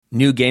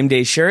New game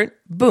day shirt?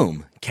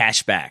 Boom,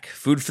 cash back.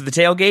 Food for the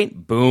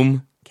tailgate?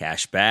 Boom,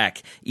 cash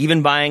back.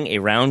 Even buying a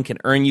round can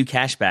earn you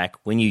cash back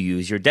when you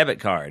use your debit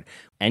card.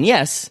 And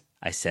yes,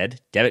 I said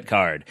debit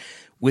card.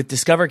 With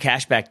Discover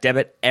Cashback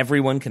Debit,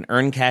 everyone can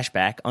earn cash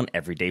back on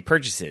everyday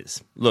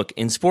purchases. Look,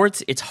 in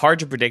sports, it's hard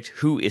to predict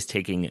who is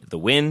taking the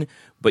win,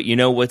 but you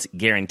know what's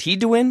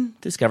guaranteed to win?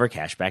 Discover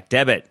Cashback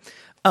Debit.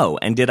 Oh,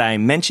 and did I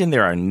mention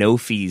there are no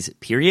fees,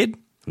 period?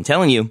 I'm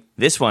telling you,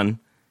 this one,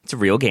 it's a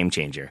real game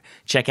changer.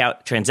 Check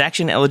out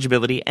transaction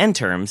eligibility and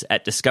terms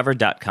at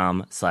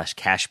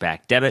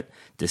discover.com/cashbackdebit.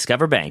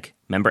 Discover Bank,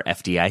 member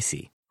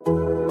FDIC.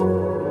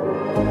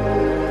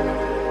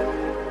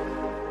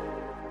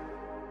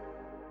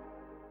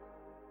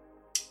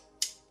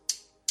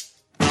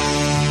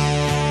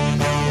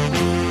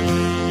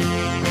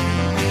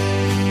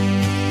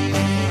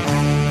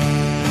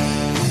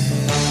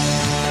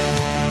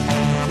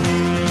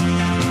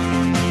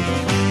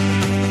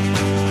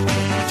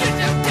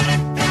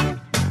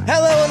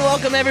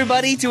 Welcome,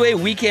 everybody, to a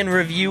weekend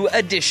review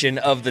edition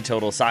of the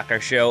Total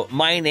Soccer Show.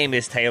 My name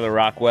is Taylor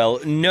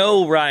Rockwell.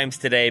 No rhymes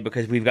today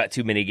because we've got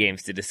too many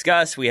games to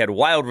discuss. We had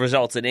wild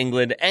results in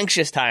England,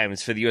 anxious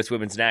times for the U.S.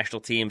 women's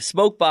national team,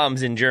 smoke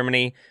bombs in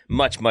Germany,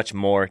 much, much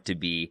more to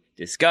be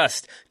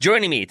discussed.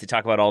 Joining me to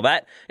talk about all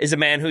that is a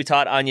man who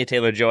taught Anya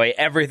Taylor-Joy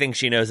everything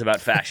she knows about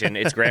fashion.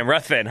 It's Graham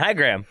Ruthven. Hi,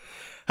 Graham.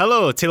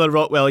 Hello, Taylor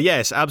Rockwell.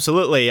 Yes,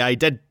 absolutely. I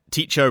did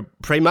teach her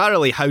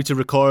primarily how to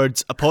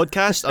record a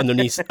podcast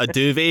underneath a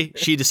duvet.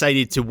 She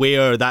decided to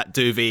wear that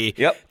duvet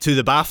to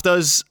the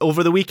BAFTAs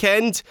over the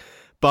weekend.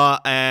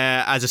 But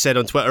as I said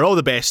on Twitter, all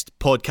the best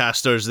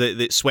podcasters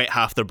that sweat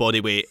half their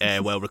body weight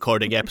while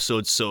recording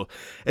episodes. So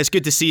it's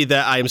good to see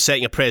that I am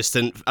setting a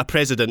precedent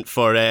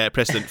for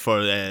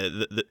the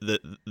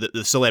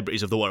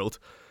celebrities of the world.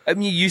 I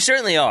mean, you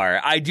certainly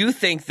are. I do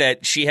think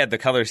that she had the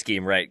color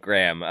scheme right,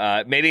 Graham.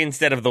 Maybe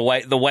instead of the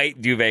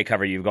white duvet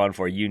cover you've gone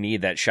for, you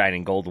need that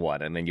shining gold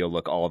one, and then you'll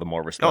look all the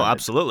more resplendent. Oh,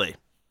 absolutely.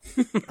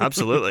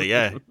 Absolutely,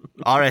 yeah.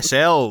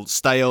 RSL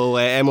style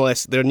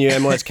MLS, their new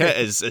MLS kit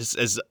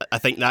is I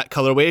think that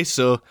colorway.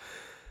 So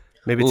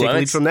maybe take a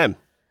lead from them.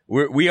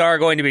 We are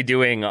going to be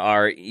doing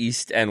our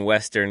East and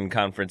Western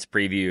Conference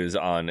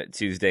previews on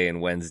Tuesday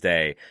and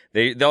Wednesday.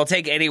 They'll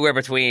take anywhere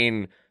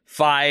between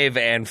 5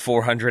 and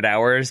 400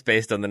 hours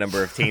based on the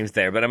number of teams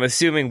there, but I'm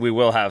assuming we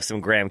will have some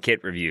Graham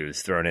kit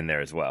reviews thrown in there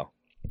as well.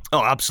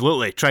 Oh,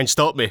 absolutely. Try and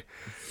stop me.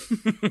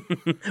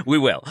 We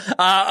will.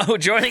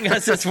 Joining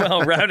us as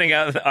well, rounding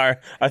out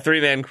our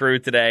three-man crew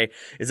today,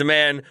 is a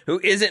man who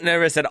isn't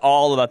nervous at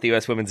all about the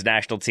U.S. women's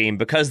national team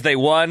because they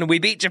won. We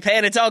beat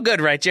Japan. It's all good,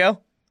 right,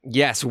 Joe?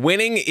 Yes,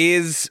 winning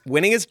is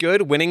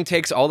good. Winning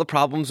takes all the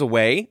problems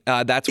away.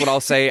 That's what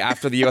I'll say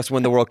after the U.S.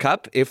 win the World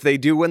Cup, if they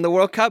do win the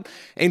World Cup.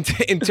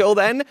 Until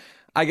then,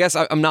 I guess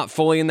I'm not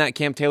fully in that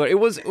camp, Taylor. It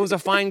was a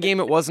fine game.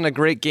 It wasn't a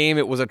great game.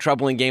 It was a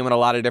troubling game in a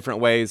lot of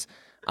different ways.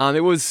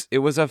 It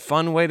was a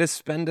fun way to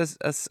spend a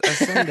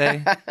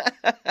Sunday.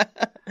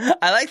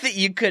 I like that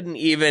you couldn't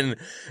even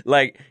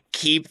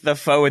keep the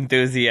faux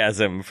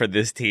enthusiasm for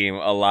this team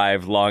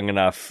alive long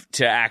enough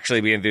to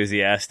actually be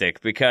enthusiastic,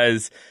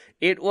 because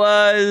it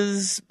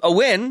was a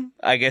win,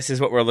 I guess, is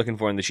what we're looking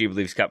for in the She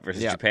Believes Cup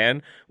versus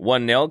Japan.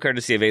 1-0,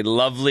 courtesy of a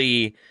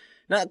lovely,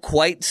 not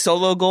quite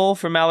solo goal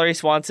from Mallory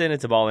Swanson.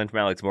 It's a ball in from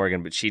Alex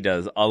Morgan, but she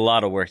does a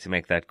lot of work to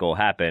make that goal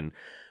happen.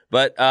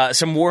 But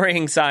some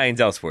worrying signs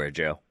elsewhere,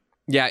 Joe.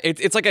 Yeah,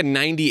 it's like a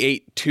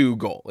 98-2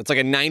 goal. It's like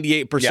a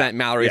 98%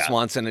 Mallory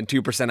Swanson and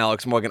 2%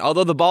 Alex Morgan.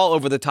 Although the ball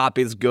over the top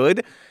is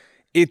good,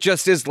 it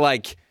just is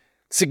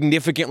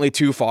significantly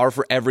too far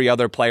for every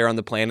other player on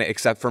the planet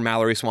except for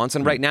Mallory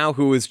Swanson right now,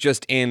 who is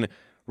just in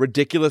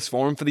ridiculous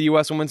form for the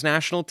U.S. women's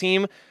national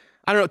team.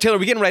 I don't know, Taylor, are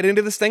we getting right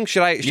into this thing?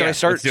 Should I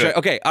start?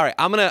 Okay, all right.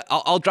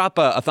 I'll drop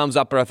a thumbs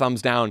up or a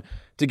thumbs down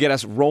to get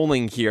us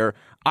rolling here.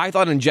 I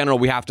thought in general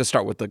we have to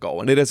start with the goal,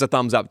 and it is a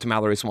thumbs up to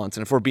Mallory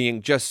Swanson for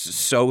being just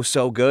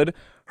so good.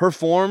 Her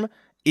form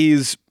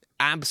is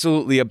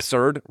absolutely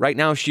absurd. Right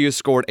now, she has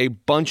scored a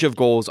bunch of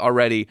goals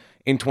already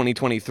in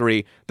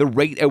 2023. The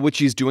rate at which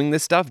she's doing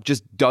this stuff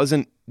just does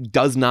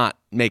not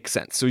make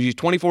sense. So she's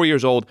 24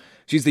 years old.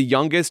 She's the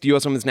youngest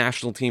U.S. women's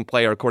national team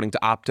player, according to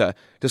Opta,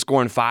 to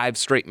score in 5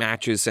 straight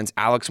matches since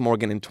Alex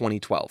Morgan in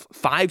 2012.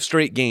 5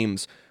 straight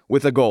games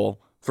with a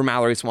goal for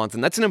Mallory Swanson.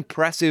 That's an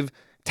impressive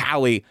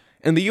tally,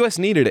 and the U.S.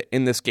 needed it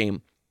in this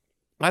game.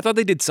 I thought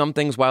they did some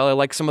things well. I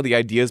like some of the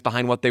ideas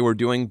behind what they were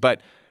doing,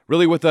 but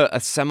really with a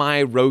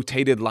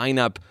semi-rotated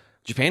lineup,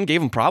 Japan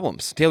gave them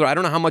problems. Taylor, I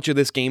don't know how much of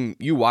this game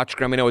you watched,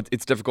 Graham. I know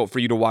it's difficult for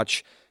you to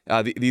watch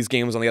these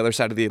games on the other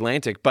side of the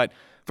Atlantic, but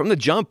from the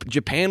jump,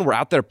 Japan were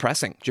out there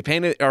pressing.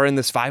 Japan are in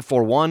this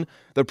 5-4-1.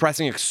 They're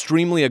pressing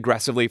extremely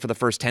aggressively for the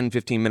first 10,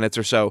 15 minutes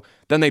or so.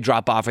 Then they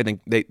drop off. I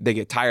think they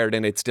get tired,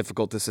 and it's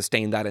difficult to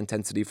sustain that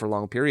intensity for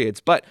long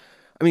periods. But,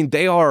 I mean,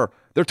 they're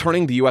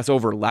turning the U.S.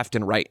 over left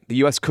and right. The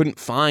U.S. couldn't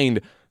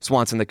find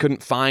Swanson. They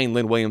couldn't find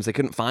Lynn Williams. They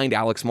couldn't find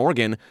Alex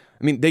Morgan.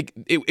 I mean,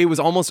 it was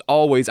almost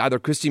always either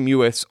Kristie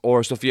Mewis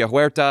or Sofia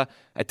Huerta,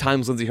 at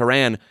times Lindsey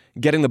Horan,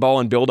 getting the ball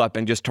in build-up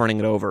and just turning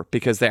it over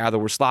because they either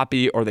were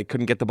sloppy or they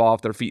couldn't get the ball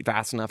off their feet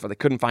fast enough or they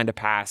couldn't find a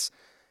pass.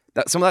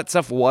 Some of that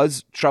stuff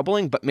was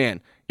troubling, but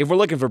man, if we're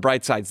looking for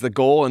bright sides, the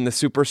goal and the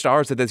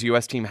superstars that this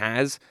U.S. team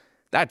has,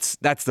 that's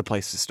the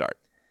place to start.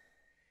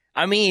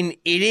 I mean,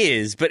 it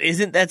is, but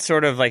isn't that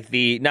sort of like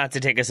not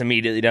to take us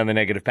immediately down the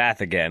negative path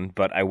again,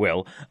 but I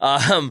will,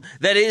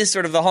 that is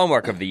sort of the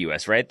hallmark of the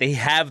U.S., right? They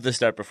have the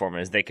star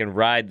performers. They can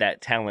ride that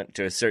talent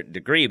to a certain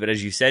degree, but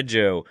as you said,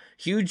 Joe,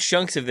 huge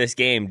chunks of this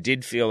game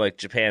did feel like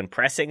Japan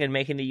pressing and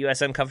making the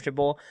U.S.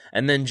 uncomfortable,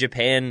 and then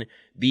Japan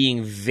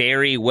being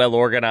very well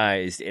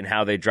organized in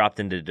how they dropped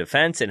into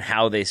defense and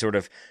how they sort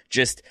of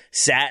just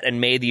sat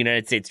and made the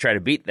United States try to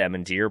beat them.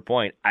 And to your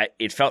point,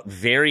 it felt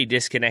very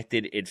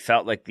disconnected. It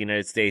felt like the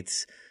United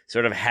States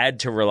sort of had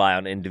to rely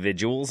on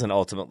individuals, and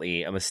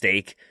ultimately a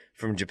mistake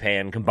from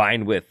Japan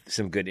combined with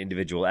some good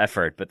individual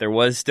effort. But there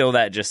was still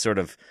that just sort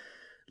of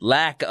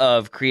lack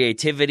of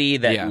creativity,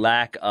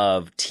 lack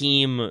of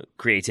team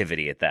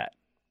creativity at that.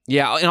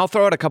 Yeah, and I'll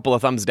throw out a couple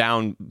of thumbs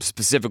down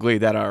specifically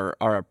that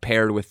are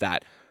paired with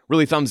that.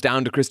 Really thumbs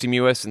down to Kristie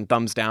Mewis and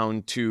thumbs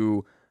down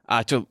to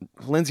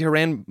Lindsey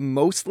Horan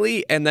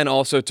mostly, and then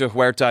also to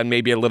Huerta and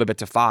maybe a little bit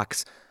to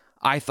Fox.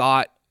 I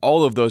thought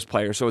all of those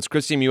players, so it's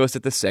Kristie Mewis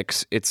at the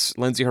 6, it's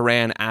Lindsey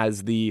Horan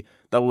as the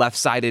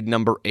left-sided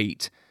number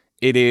 8,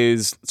 it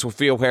is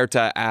Sofia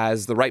Huerta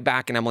as the right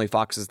back and Emily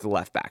Fox as the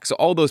left back. So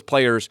all those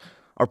players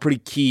are pretty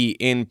key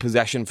in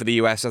possession for the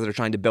U.S. as they're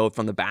trying to build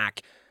from the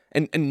back,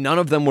 and none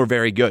of them were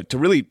very good. To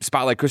really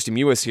spotlight Kristie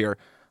Mewis here,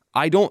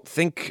 I don't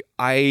think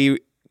I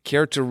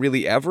care to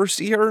really ever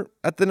see her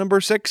at the number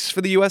 6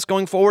 for the U.S.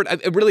 going forward.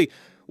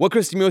 What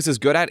Kristie Mewis is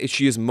good at is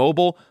she is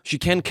mobile. She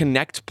can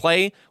connect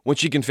play when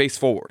she can face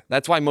forward.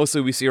 That's why mostly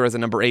we see her as a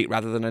number 8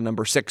 rather than a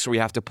number 6 where we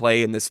have to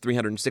play in this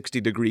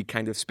 360-degree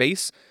kind of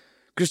space.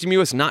 Kristie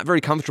Mewis not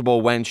very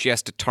comfortable when she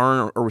has to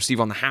turn or receive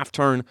on the half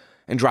turn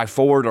and drive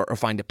forward or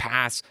find a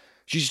pass.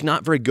 She's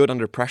not very good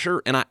under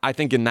pressure, and I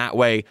think in that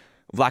way,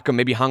 Vlatko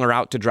maybe hung her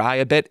out to dry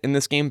a bit in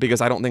this game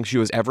because I don't think she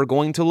was ever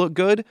going to look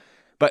good.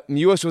 But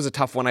Mewis was a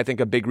tough one. I think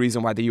a big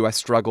reason why the U.S.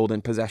 struggled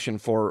in possession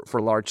for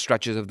large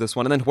stretches of this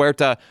one. And then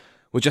Huerta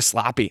was just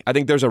sloppy. I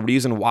think there's a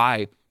reason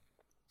why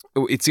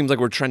it seems like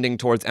we're trending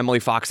towards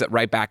Emily Fox at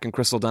right back and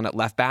Crystal Dunn at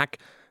left back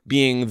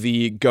being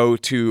the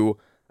go-to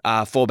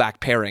fullback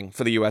pairing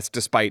for the U.S.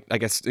 despite, I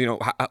guess,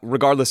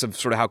 regardless of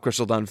sort of how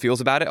Crystal Dunn feels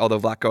about it, although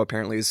Vlatko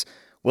apparently is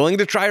willing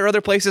to try her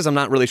other places. I'm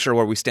not really sure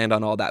where we stand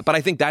on all that. But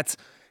I think that's,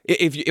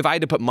 if I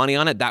had to put money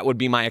on it, that would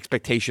be my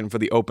expectation for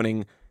the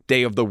opening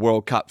day of the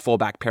World Cup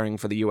fullback pairing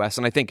for the U.S.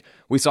 And I think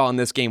we saw in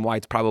this game why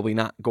it's probably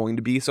not going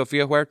to be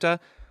Sofia Huerta.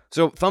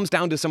 So thumbs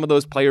down to some of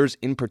those players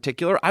in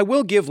particular. I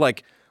will give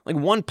like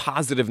one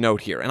positive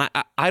note here. And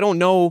I don't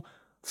know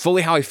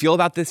fully how I feel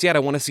about this yet. I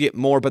want to see it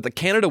more. But the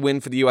Canada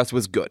win for the U.S.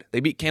 was good. They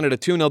beat Canada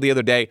 2-0 the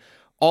other day.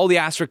 All the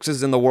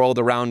asterisks in the world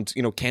around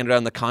Canada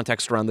and the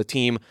context around the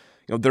team.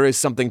 There is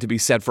something to be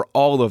said for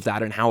all of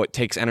that and how it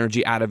takes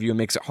energy out of you and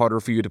makes it harder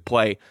for you to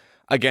play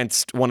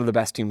against one of the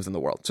best teams in the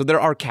world. So there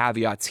are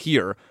caveats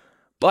here.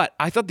 But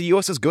I thought the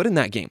U.S. was good in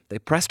that game. They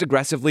pressed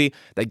aggressively.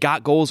 They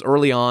got goals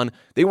early on.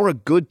 They were a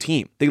good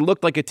team. They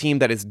looked like a team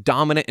that is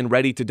dominant and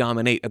ready to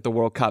dominate at the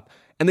World Cup.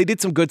 And they did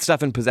some good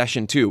stuff in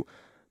possession, too.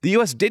 The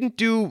U.S. didn't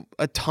do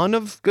a ton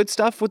of good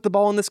stuff with the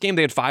ball in this game.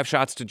 They had 5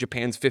 shots to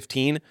Japan's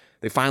 15.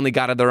 They finally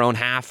got at their own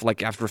half,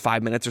 after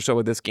 5 minutes or so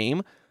of this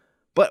game.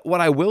 But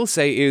what I will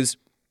say is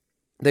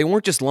they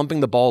weren't just lumping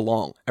the ball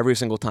long every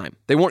single time.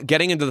 They weren't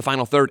getting into the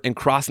final third and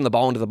crossing the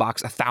ball into the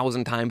box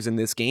 1,000 times in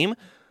this game.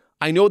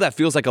 I know that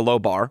feels like a low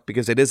bar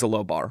because it is a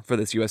low bar for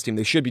this U.S. team.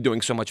 They should be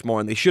doing so much more,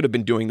 and they should have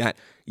been doing that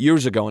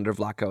years ago under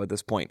Vlatko at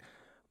this point.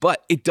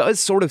 But it does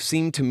sort of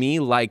seem to me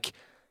like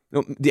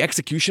the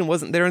execution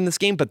wasn't there in this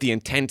game, but the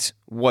intent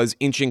was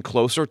inching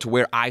closer to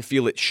where I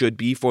feel it should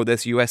be for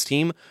this U.S.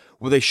 team,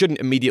 where they shouldn't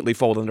immediately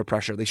fold under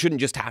pressure. They shouldn't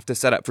just have to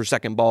set up for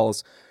second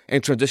balls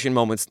and transition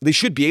moments. They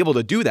should be able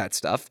to do that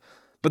stuff,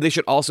 but they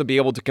should also be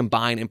able to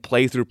combine and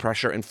play through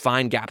pressure and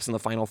find gaps in the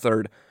final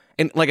third.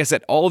 And like I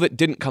said, all of it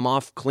didn't come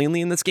off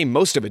cleanly in this game.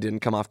 Most of it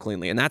didn't come off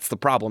cleanly, and that's the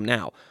problem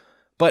now.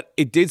 But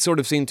it did sort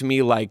of seem to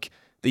me like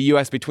the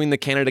U.S. between the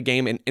Canada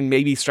game and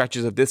maybe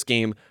stretches of this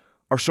game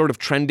are sort of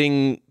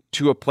trending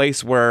to a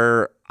place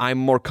where I'm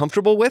more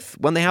comfortable with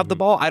when they have the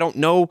ball. I don't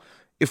know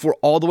if we're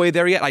all the way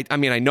there yet. I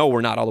mean, I know we're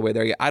not all the way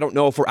there yet. I don't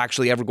know if we're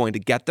actually ever going to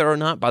get there or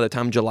not by the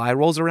time July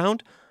rolls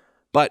around.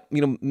 But,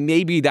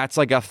 maybe that's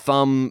like a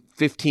thumb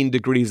 15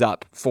 degrees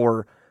up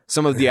for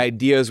some of the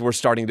ideas we're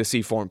starting to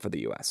see form for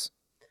the U.S.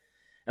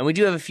 And we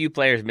do have a few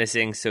players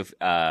missing. So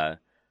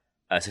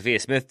Sophia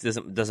Smith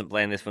doesn't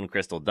play in this one.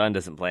 Crystal Dunn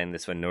doesn't play in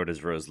this one, nor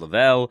does Rose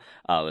Lavelle.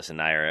 Alyssa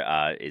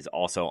Nair is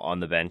also on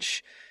the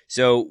bench.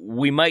 So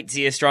we might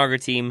see a stronger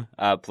team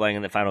playing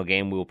in the final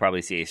game. We will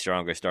probably see a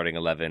stronger starting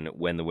 11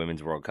 when the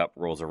Women's World Cup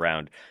rolls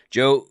around.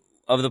 Joe,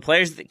 of the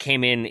players that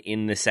came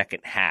in the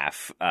second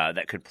half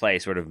that could play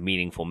sort of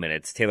meaningful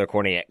minutes, Taylor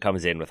Kornieck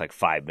comes in with like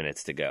 5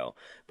 minutes to go.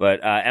 But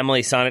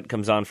Emily Sonnett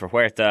comes on for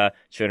Huerta,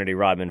 Trinity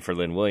Rodman for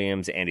Lynn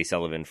Williams, Andy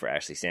Sullivan for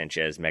Ashley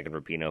Sanchez, Megan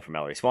Rapinoe for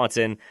Mallory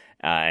Swanson,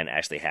 and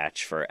Ashley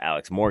Hatch for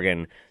Alex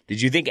Morgan.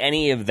 Did you think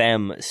any of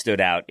them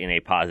stood out in a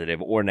positive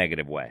or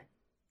negative way?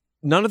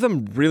 None of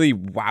them really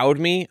wowed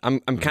me. I'm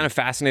kind of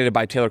fascinated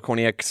by Taylor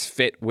Kornieck's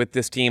fit with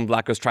this team.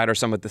 Vlatko's tried her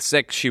some with the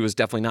 6. She was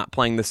definitely not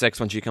playing the 6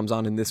 when she comes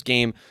on in this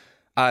game.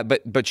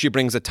 But she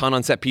brings a ton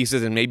on set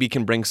pieces and maybe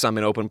can bring some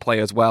in open play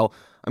as well.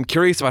 I'm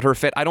curious about her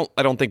fit. I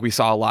don't think we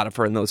saw a lot of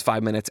her in those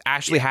 5 minutes.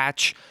 Ashley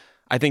Hatch,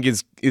 I think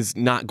is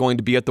not going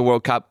to be at the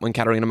World Cup when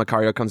Catarina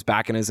Macario comes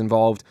back and is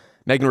involved.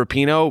 Megan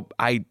Rapinoe,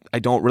 I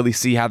don't really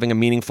see having a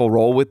meaningful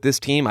role with this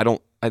team. I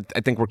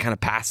think we're kind of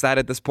past that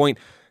at this point.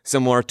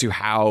 Similar to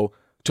how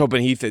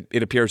Tobin Heath,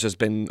 it appears, has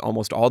been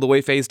almost all the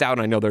way phased out.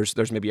 And I know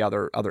there's maybe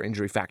other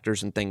injury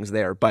factors and things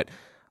there, but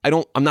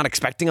I'm not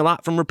expecting a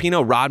lot from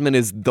Rapinoe. Rodman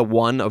is the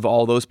one of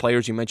all those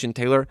players you mentioned,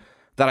 Taylor,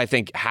 that I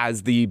think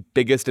has the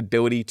biggest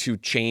ability to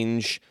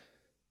change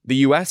the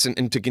U.S.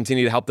 and to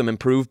continue to help them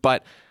improve.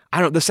 But I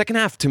don't know, the second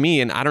half to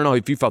me, and I don't know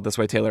if you felt this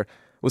way, Taylor,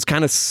 was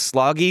kind of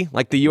sloggy.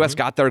 Like the U.S.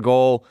 got their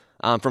goal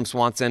from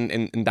Swanson,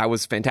 and that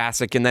was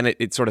fantastic. And then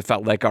it sort of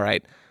felt like, all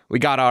right, we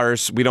got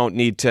ours. We don't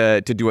need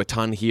to do a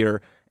ton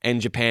here. And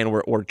Japan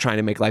were trying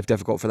to make life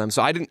difficult for them.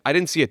 So I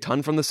didn't see a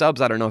ton from the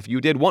subs. I don't know if you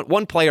did.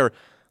 One player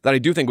that I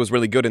do think was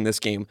really good in this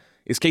game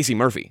is Casey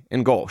Murphy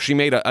in goal. She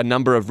made a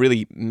number of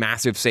really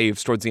massive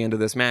saves towards the end of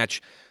this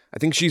match. I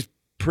think she's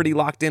pretty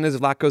locked in as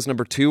Vlatko's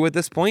number 2 at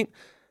this point.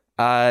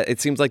 It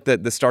seems like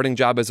the starting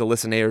job is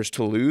Alyssa Nayer's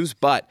to lose,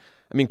 but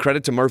I mean,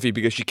 credit to Murphy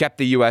because she kept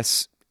the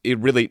U.S. It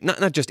really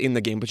not just in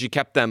the game, but she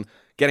kept them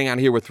getting out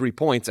here with 3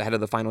 points ahead of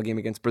the final game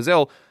against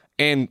Brazil.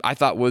 And I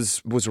thought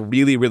was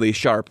really, really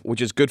sharp, which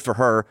is good for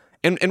her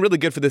and really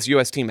good for this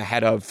U.S. team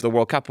ahead of the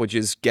World Cup, which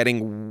is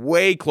getting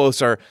way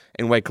closer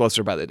and way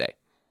closer by the day.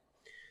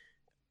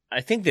 I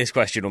think this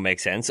question will make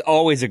sense.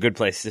 Always a good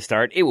place to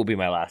start. It will be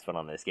my last one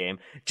on this game.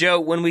 Joe,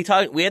 when we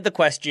had the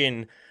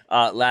question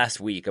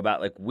last week about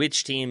like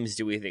which teams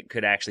do we think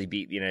could actually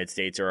beat the United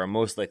States or are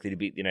most likely to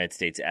beat the United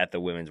States at the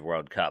Women's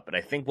World Cup. But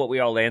I think what we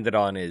all landed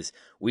on is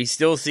we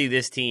still see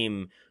this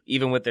team,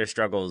 even with their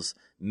struggles,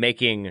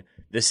 making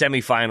the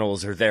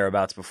semifinals or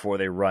thereabouts before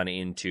they run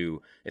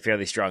into a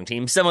fairly strong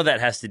team. Some of that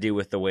has to do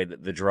with the way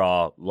that the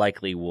draw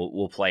likely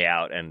will play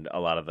out and a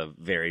lot of the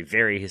very,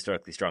 very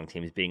historically strong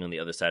teams being on the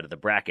other side of the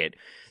bracket.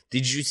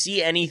 Did you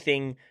see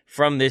anything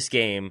from this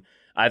game,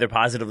 either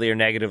positively or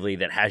negatively,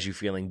 that has you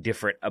feeling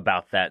different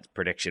about that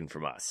prediction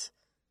from us?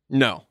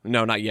 No,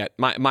 not yet.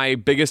 My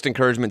biggest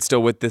encouragement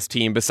still with this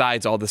team,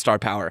 besides all the star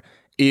power,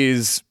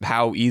 is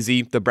how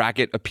easy the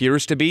bracket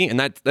appears to be. And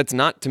that's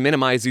not to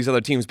minimize these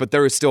other teams, but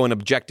there is still an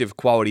objective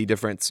quality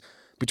difference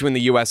between the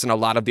U.S. and a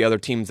lot of the other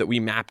teams that we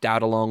mapped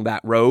out along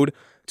that road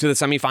to the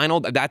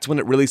semifinal. That's when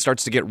it really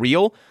starts to get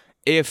real.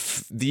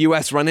 If the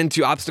U.S. run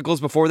into obstacles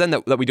before then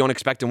that we don't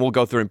expect, and we'll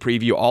go through and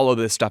preview all of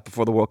this stuff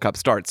before the World Cup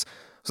starts.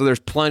 So there's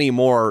plenty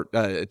more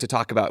to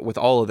talk about with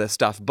all of this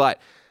stuff.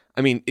 But,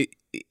 I mean,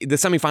 the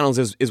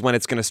semifinals is when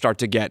it's going to start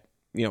to get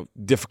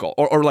difficult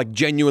or like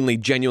genuinely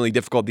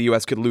difficult. The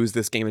U.S. could lose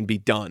this game and be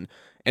done.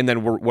 And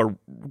then we're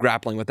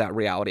grappling with that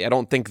reality. I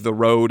don't think the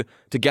road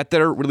to get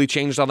there really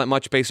changed all that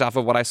much based off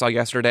of what I saw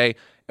yesterday.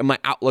 And my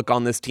outlook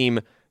on this team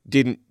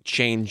didn't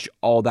change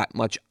all that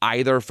much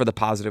either for the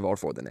positive or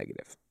for the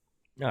negative.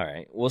 All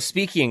right. Well,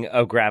 speaking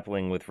of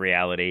grappling with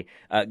reality,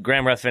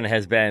 Graham Ruthven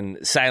has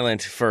been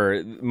silent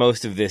for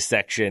most of this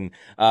section.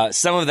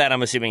 Some of that,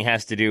 I'm assuming,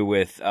 has to do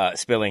with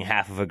spilling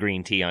half of a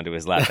green tea onto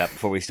his laptop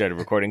before we started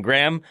recording.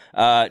 Graham,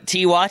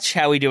 T-Watch,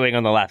 how are we doing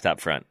on the laptop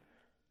front?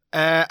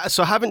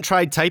 So I haven't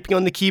tried typing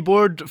on the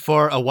keyboard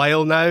for a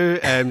while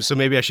now, so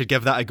maybe I should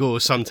give that a go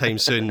sometime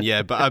soon,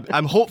 yeah. But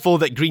I'm hopeful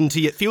that green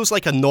tea, it feels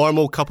like a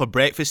normal cup of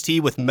breakfast tea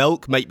with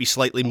milk might be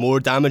slightly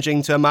more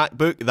damaging to a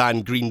MacBook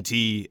than green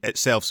tea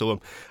itself, so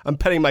I'm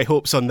pinning my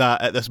hopes on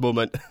that at this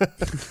moment.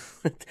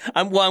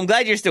 I'm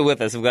glad you're still with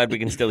us. I'm glad we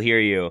can still hear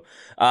you.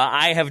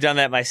 I have done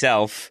that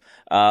myself.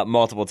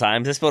 Multiple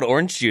times. I spilled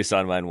orange juice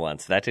on mine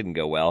once. That didn't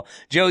go well.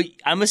 Joe,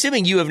 I'm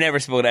assuming you have never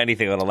spilled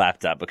anything on a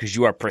laptop because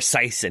you are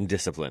precise and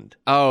disciplined.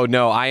 Oh,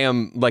 no. I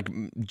am like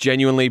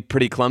genuinely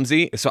pretty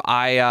clumsy. So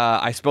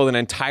I spilled an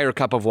entire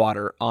cup of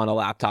water on a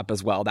laptop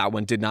as well. That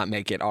one did not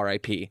make it,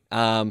 RIP.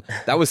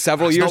 That was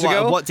several years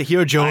ago. What to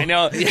hear, Joe. I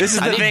know. This is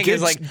the thing. Good,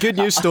 is like good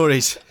news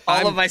stories.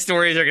 All of my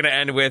stories are going to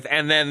end with,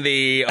 and then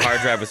the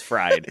hard drive was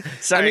fried.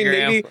 Sorry,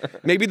 Graham.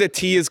 maybe the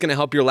tea is going to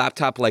help your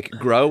laptop like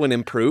grow and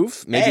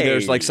improve. Maybe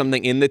there's like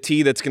something in the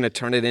tea that's going to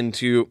turn it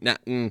into not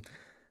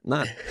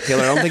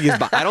Taylor. I don't think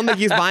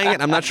he's buying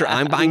it. I'm not sure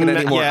I'm buying it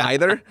anymore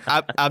either.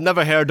 I've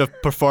never heard of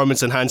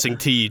performance enhancing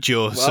tea,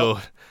 Joe. Well, so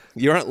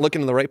you aren't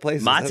looking in the right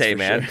places. Mate,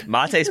 man. Sure.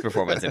 Mate's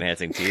performance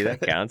enhancing tea.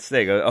 That counts. There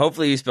you go.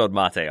 Hopefully you spilled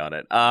mate on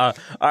it. All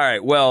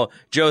right. Well,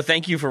 Joe,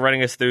 thank you for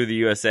running us through the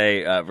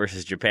USA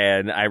versus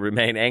Japan. I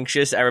remain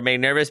anxious. I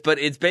remain nervous, but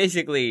it's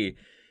basically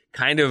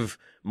kind of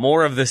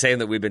more of the same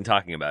that we've been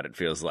talking about, it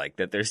feels like.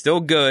 That they're still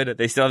good,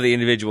 they still have the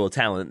individual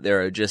talent.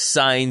 There are just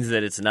signs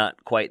that it's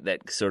not quite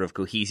that sort of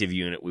cohesive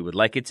unit we would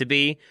like it to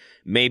be.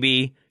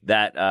 Maybe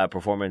that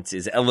performance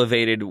is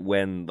elevated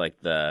when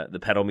like the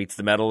pedal meets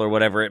the metal or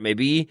whatever it may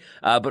be.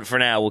 But for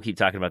now, we'll keep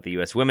talking about the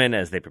U.S. women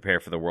as they prepare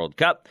for the World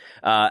Cup.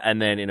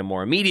 And then in a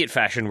more immediate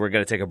fashion, we're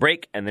going to take a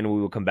break, and then we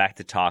will come back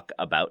to talk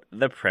about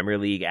the Premier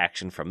League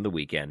action from the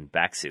weekend.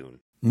 Back soon.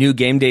 New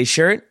game day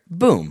shirt?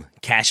 Boom.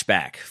 Cash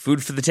back.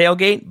 Food for the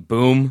tailgate?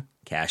 Boom.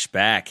 Cash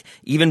back.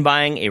 Even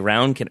buying a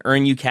round can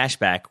earn you cash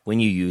back when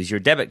you use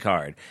your debit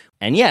card.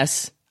 And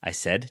yes, I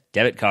said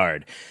debit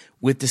card.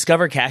 With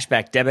Discover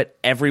Cashback Debit,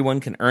 everyone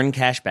can earn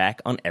cash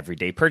back on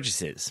everyday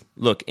purchases.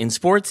 Look, in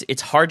sports,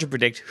 it's hard to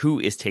predict who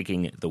is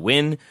taking the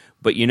win,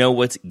 but you know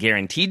what's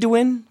guaranteed to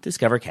win?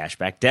 Discover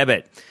Cashback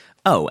Debit.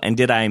 Oh, and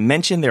did I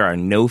mention there are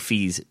no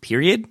fees,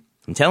 period?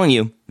 I'm telling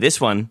you,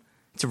 this one,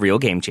 it's a real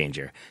game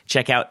changer.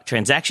 Check out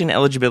transaction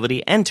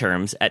eligibility and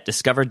terms at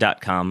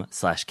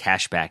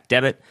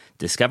discover.com/cashbackdebit.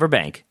 Discover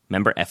Bank,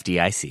 member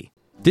FDIC.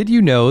 Did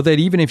you know that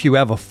even if you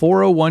have a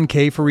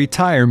 401k for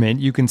retirement,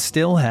 you can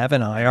still have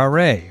an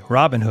IRA?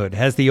 Robinhood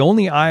has the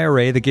only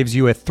IRA that gives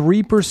you a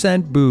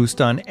 3%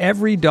 boost on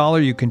every dollar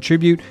you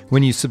contribute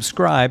when you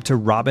subscribe to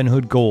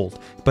Robinhood Gold.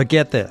 But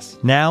get this,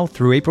 now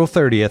through April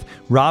 30th,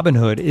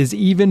 Robinhood is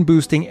even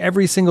boosting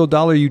every single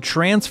dollar you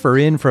transfer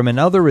in from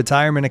another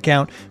retirement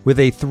account with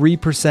a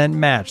 3%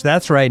 match.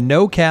 That's right,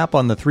 no cap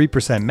on the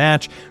 3%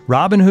 match.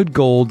 Robinhood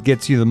Gold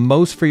gets you the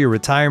most for your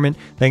retirement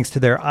thanks to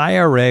their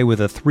IRA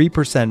with a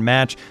 3%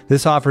 match.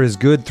 This offer is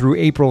good through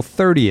April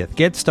 30th.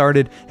 Get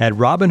started at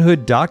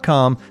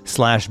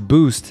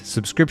Robinhood.com/boost.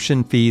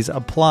 Subscription fees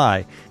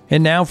apply.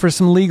 And now for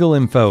some legal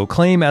info.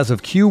 Claim as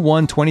of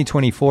Q1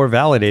 2024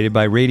 validated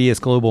by Radius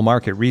Global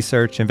Market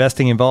Research.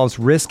 Investing involves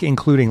risk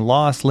including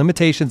loss.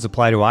 Limitations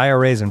apply to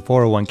IRAs and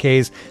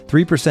 401ks.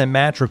 3%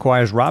 match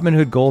requires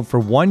Robinhood Gold for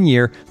 1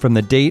 year from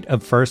the date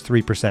of first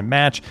 3%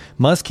 match.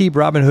 Must keep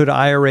Robinhood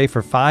IRA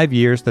for 5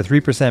 years. The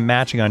 3%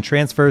 matching on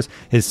transfers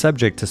is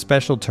subject to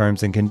special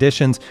terms and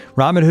conditions.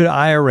 Robinhood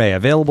IRA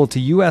available to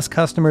U.S.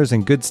 customers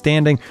in good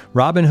standing.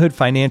 Robinhood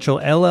Financial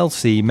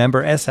LLC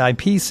member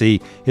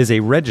SIPC is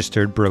a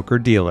registered broker-dealer.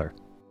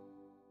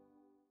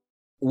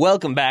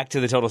 Welcome back to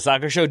the Total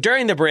Soccer Show.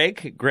 During the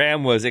break,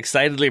 Graham was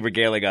excitedly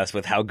regaling us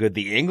with how good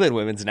the England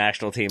women's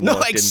national team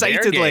looked in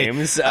their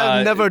games.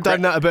 I've never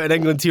done that about an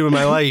England team in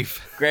my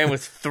life. Graham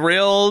was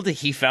thrilled.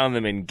 He found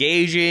them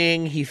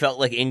engaging. He felt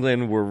like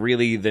England were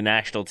really the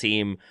national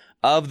team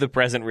of the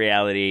present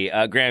reality.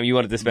 Graham, you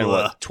wanted to spend,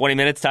 20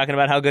 minutes talking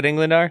about how good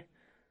England are?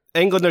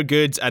 England are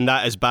good, and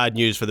that is bad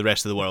news for the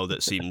rest of the world,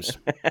 it seems.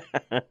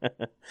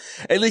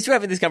 At least we're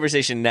having this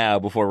conversation now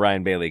before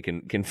Ryan Bailey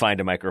can find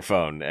a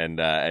microphone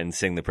and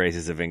sing the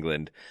praises of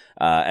England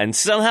and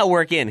somehow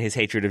work in his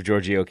hatred of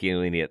Giorgio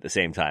Chiellini at the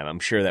same time. I'm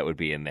sure that would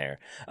be in there.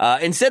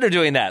 Instead of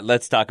doing that,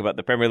 let's talk about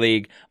the Premier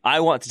League. I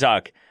want to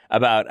talk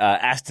about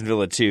Aston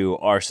Villa 2,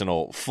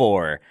 Arsenal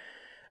 4.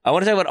 I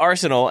want to talk about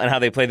Arsenal and how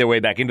they played their way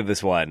back into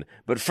this one.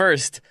 But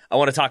first, I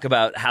want to talk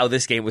about how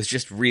this game was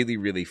just really,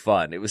 really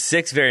fun. It was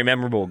 6 very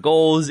memorable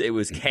goals. It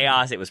was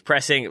chaos. It was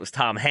pressing. It was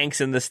Tom Hanks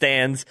in the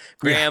stands.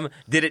 Graham,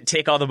 did it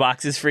tick all the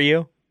boxes for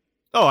you?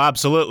 Oh,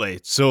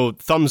 absolutely. So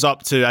thumbs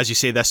up to, as you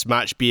say, this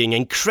match being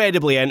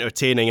incredibly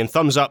entertaining, and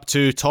thumbs up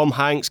to Tom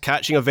Hanks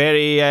catching a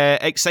very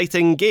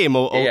exciting game,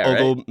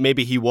 although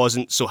maybe he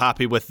wasn't so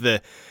happy with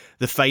the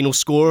final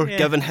score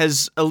given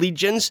his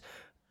allegiance.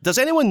 Does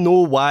anyone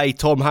know why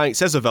Tom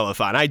Hanks is a Villa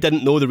fan? I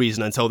didn't know the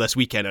reason until this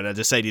weekend, and I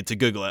decided to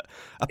Google it.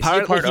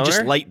 Apparently,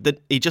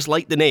 he just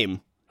liked the name.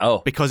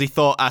 Oh. Because he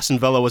thought Aston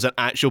Villa was an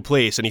actual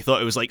place, and he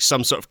thought it was like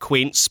some sort of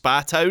quaint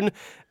spa town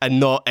and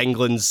not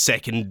England's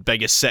second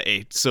biggest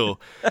city. So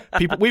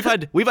we've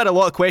had a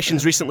lot of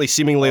questions recently,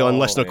 seemingly on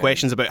listener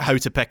questions about how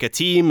to pick a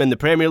team in the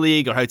Premier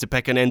League or how to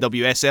pick an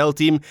NWSL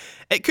team.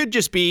 It could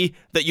just be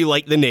that you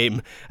like the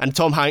name. And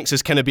Tom Hanks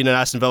has kind of been an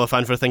Aston Villa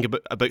fan for I think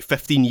about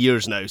 15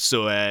 years now.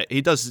 So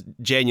he does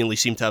genuinely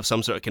seem to have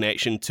some sort of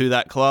connection to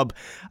that club.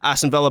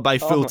 Aston Villa by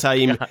full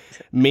time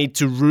made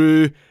to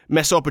rue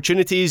miss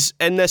opportunities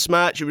in this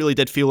match. It really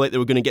did feel like they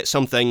were going to get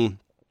something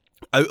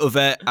out of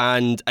it,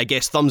 and I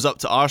guess thumbs up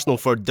to Arsenal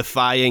for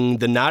defying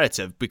the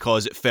narrative,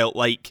 because it felt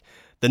like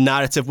the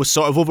narrative was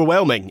sort of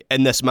overwhelming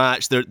in this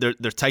match. Their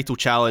title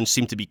challenge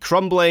seemed to be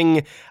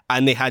crumbling,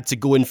 and they had to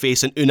go and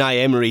face an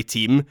Unai Emery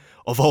team,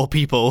 of all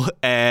people,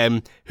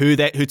 who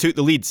took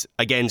the lead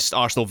against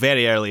Arsenal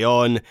very early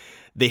on.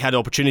 They had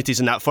opportunities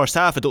in that first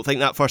half. I don't think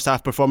that first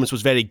half performance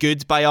was very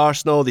good by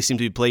Arsenal. They seemed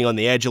to be playing on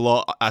the edge a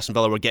lot. Aston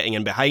Villa were getting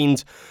in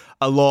behind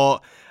a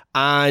lot.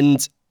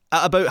 And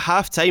at about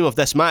half-time of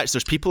this match,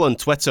 there's people on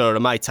Twitter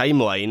on my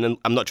timeline, and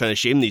I'm not trying to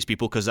shame these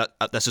people because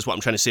this is what I'm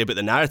trying to say about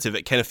the narrative.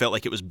 It kind of felt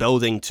like it was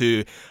building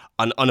to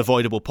an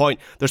unavoidable point.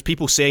 There's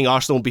people saying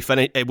Arsenal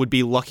would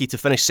be lucky to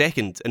finish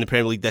second in the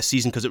Premier League this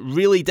season, because it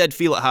really did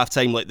feel at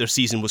half-time like their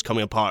season was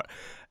coming apart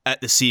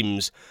at the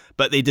seams.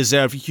 But they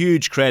deserve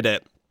huge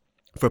credit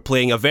for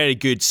playing a very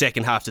good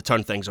second half to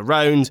turn things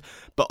around,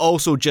 but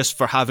also just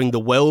for having the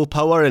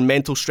willpower and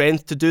mental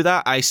strength to do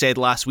that. I said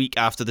last week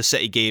after the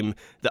City game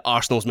that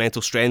Arsenal's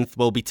mental strength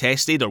will be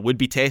tested, or would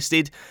be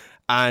tested,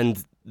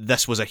 and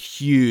this was a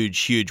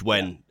huge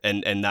win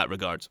in that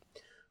regard.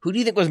 Who do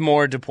you think was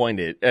more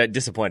disappointed?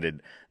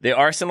 The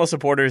Arsenal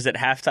supporters at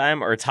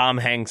halftime, or Tom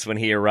Hanks when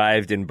he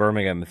arrived in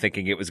Birmingham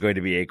thinking it was going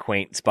to be a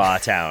quaint spa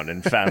town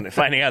and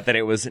finding out that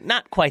it was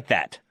not quite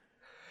that?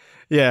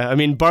 Yeah, I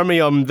mean,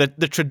 Birmingham,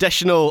 the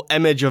traditional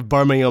image of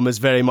Birmingham is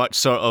very much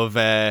sort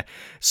of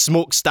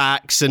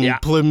smokestacks and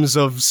plumes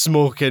of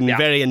smoke and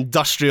very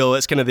industrial.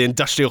 It's kind of the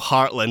industrial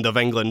heartland of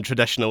England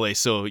traditionally.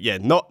 So, yeah,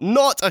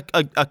 not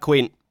a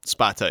quaint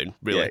spa town,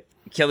 really. Yeah.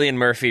 Cillian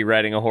Murphy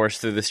riding a horse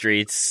through the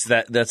streets.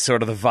 That's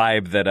sort of the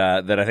vibe that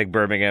I think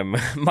Birmingham,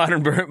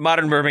 modern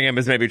Birmingham,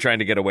 is maybe trying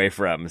to get away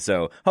from.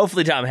 So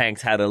hopefully Tom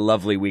Hanks had a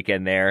lovely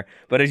weekend there.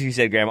 But as you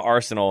said, Graham,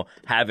 Arsenal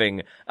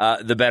having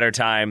the better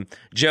time.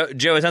 Joe,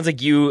 it sounds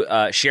like you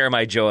share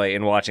my joy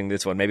in watching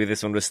this one. Maybe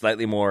this one was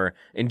slightly more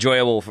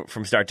enjoyable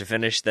from start to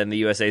finish than the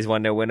USA's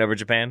 1-0 win over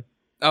Japan.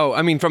 Oh,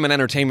 I mean, from an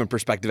entertainment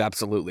perspective,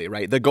 absolutely,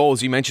 right? The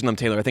goals, you mentioned them,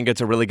 Taylor. I think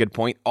it's a really good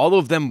point. All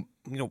of them,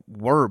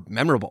 were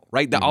memorable,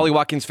 right? The Ollie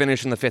Watkins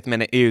finish in the 5th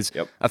minute is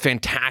a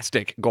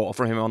fantastic goal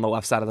for him on the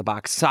left side of the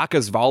box.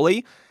 Saka's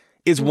volley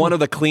is one of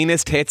the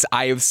cleanest hits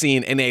I have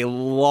seen in a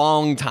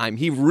long time.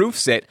 He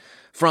roofs it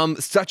from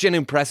such an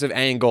impressive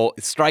angle,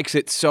 strikes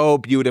it so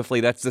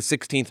beautifully. That's the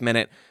 16th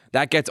minute.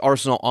 That gets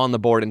Arsenal on the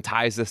board and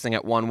ties this thing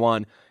at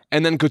 1-1.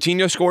 And then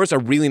Coutinho scores a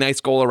really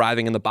nice goal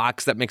arriving in the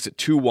box that makes it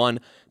 2-1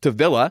 to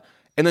Villa.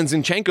 And then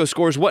Zinchenko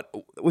scores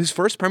his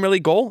first Premier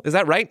League goal? Is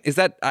that right?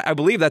 I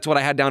believe that's what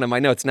I had down in my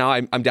notes. Now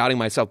I'm doubting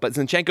myself. But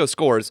Zinchenko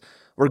scores,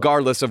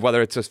 regardless of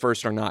whether it's his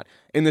first or not,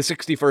 in the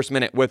 61st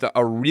minute with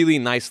a really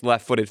nice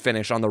left-footed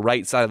finish on the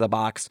right side of the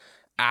box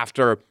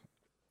after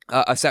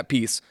a set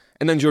piece.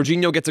 And then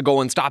Jorginho gets a goal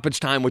in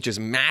stoppage time, which is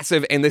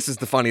massive. And this is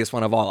the funniest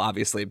one of all,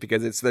 obviously,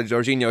 because it's the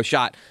Jorginho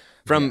shot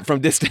from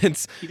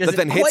distance, but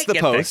then hits the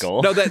post.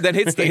 No, then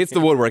hits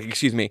the woodwork.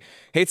 Excuse me.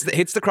 Hits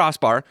the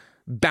crossbar.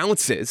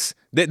 Bounces.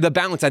 The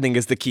bounce, I think,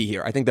 is the key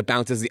here. I think the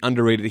bounce is the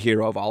underrated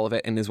hero of all of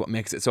it and is what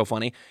makes it so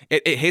funny.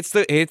 It hits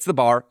the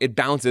bar, it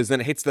bounces, then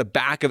it hits the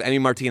back of Emi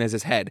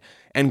Martinez's head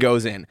and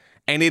goes in.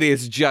 And it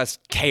is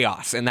just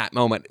chaos in that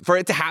moment. For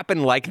it to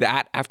happen like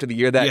that after the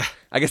year that,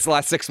 I guess the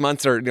last 6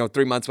 months or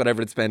 3 months,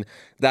 whatever it's been,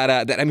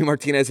 that Emi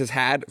Martinez has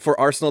had, for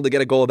Arsenal to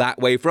get a goal that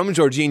way from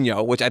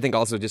Jorginho, which I think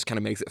also just kind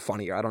of makes it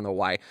funnier. I don't know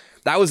why.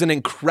 That was an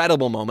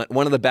incredible moment,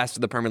 one of the best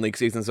of the Premier League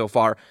season so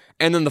far.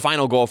 And then the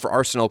final goal for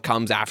Arsenal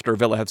comes after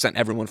Villa have sent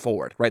everyone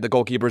forward, right? The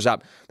goalkeeper's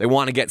up. They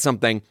want to get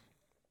something.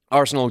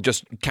 Arsenal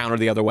just countered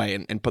the other way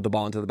and put the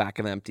ball into the back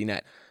of the empty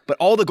net. But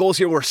all the goals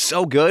here were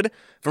so good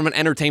from an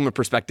entertainment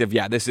perspective.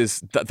 Yeah, this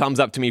is thumbs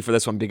up to me for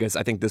this one because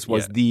I think this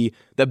was the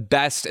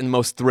best and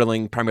most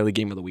thrilling Premier League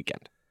game of the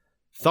weekend.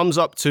 Thumbs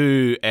up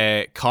to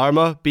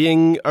karma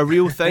being a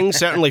real thing,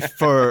 certainly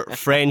for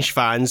French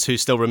fans who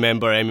still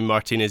remember Emi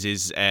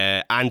Martinez's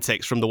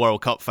antics from the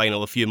World Cup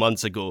final a few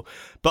months ago,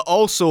 but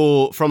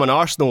also from an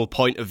Arsenal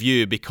point of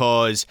view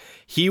because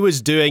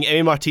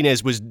Emi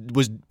Martinez was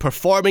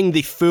performing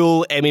the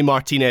full Emi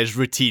Martinez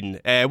routine.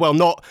 Well,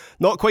 not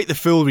quite the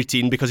full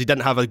routine because he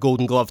didn't have a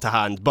golden glove to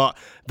hand, but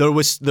there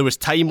was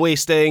time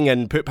wasting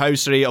and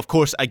poophousery, of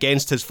course,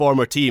 against his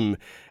former team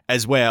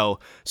as well.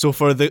 So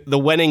for the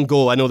winning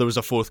goal, I know there was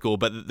a fourth goal,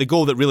 but the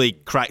goal that really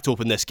cracked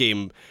open this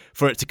game,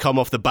 for it to come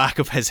off the back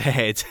of his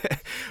head,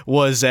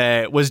 was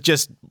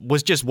just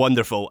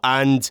wonderful.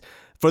 And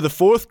for the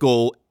fourth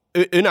goal,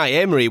 Unai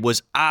Emery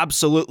was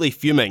absolutely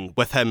fuming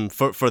with him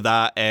for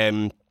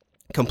that.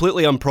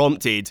 Completely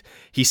unprompted,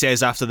 he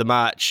says after the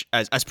match,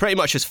 as pretty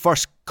much his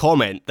first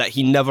comment, that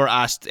he never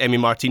asked Emi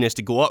Martinez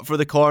to go up for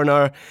the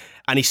corner,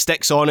 and he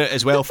sticks on it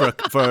as well for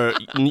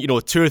 2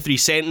 or 3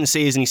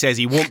 sentences, and he says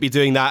he won't be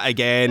doing that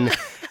again.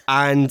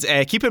 And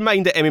keep in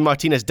mind that Emi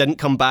Martinez didn't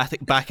come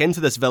back into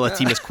this Villa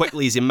team as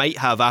quickly as he might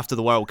have after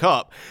the World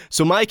Cup.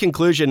 So my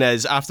conclusion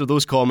is, after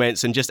those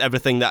comments and just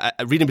everything that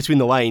reading between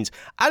the lines,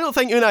 I don't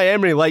think Unai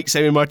Emery likes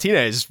Emi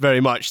Martinez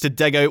very much to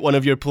dig out one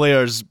of your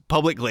players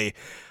publicly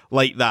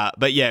like that.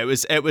 But yeah,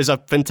 it was a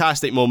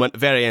fantastic moment,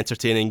 very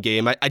entertaining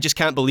game. I just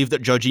can't believe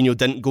that Jorginho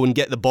didn't go and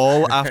get the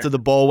ball after the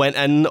ball went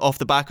in off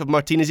the back of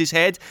Martinez's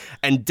head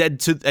and do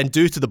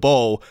to the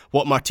ball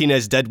what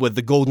Martinez did with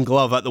the Golden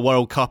Glove at the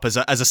World Cup as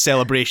a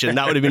celebration.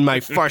 That would have been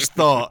my first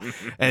thought,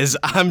 is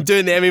I'm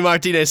doing the Emi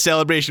Martinez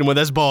celebration with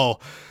this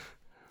ball.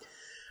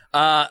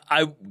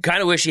 I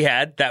kind of wish he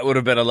had. That would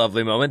have been a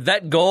lovely moment.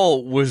 That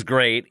goal was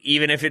great.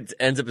 Even if it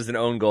ends up as an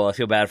own goal, I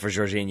feel bad for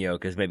Jorginho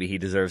because maybe he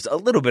deserves a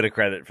little bit of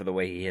credit for the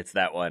way he hits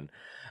that one.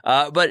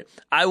 But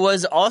I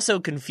was also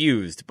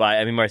confused by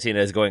Emi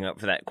Martinez going up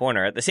for that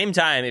corner. At the same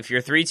time, if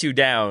you're 3-2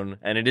 down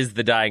and it is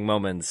the dying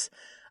moments,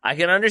 I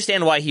can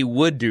understand why he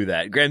would do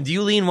that. Graham, do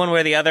you lean one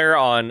way or the other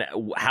on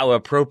how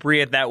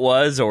appropriate that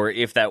was, or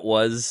if that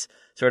was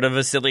sort of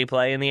a silly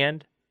play in the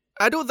end?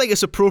 I don't think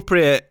it's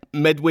appropriate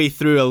midway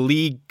through a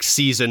league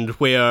season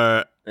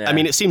where Yeah. I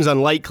mean, it seems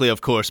unlikely, of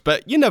course,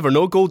 but you never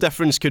know. Goal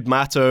difference could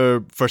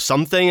matter for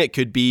something. It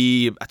could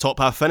be a top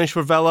half finish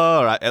for Villa,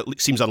 or it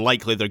seems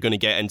unlikely they're going to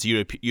get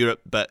into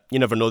Europe, but you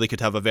never know. They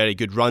could have a very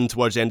good run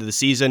towards the end of the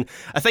season.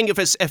 I think if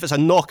it's a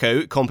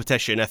knockout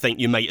competition, I think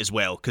you might as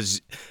well,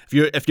 because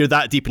if you're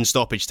that deep in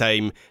stoppage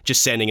time,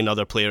 just sending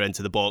another player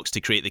into the box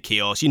to create the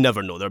chaos, you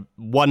never know. They're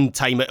one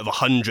time out of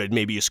 100,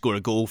 maybe you score a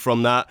goal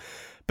from that.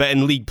 But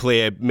in league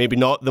play, maybe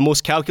not the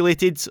most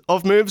calculated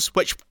of moves,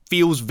 which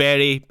feels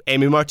very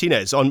Emi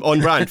Martinez, on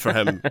brand for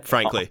him,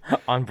 frankly.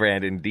 On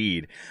brand,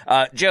 indeed.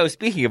 Joe,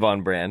 speaking of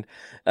on brand,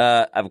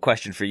 I have a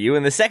question for you.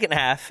 In the second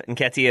half,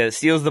 Nketiah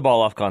steals the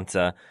ball off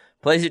Konsa,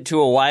 plays it to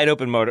a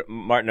wide-open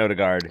Martin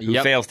Odegaard,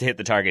 who fails to hit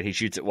the target. He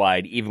shoots it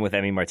wide, even with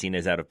Emi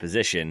Martinez out of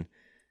position.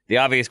 The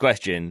obvious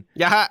question,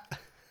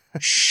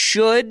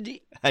 should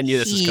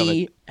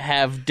he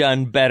have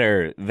done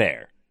better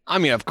there? I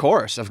mean, of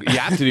course. You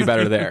have to do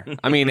better there.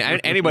 I mean,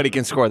 anybody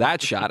can score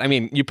that shot. I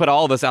mean, you put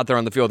all of us out there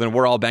on the field, and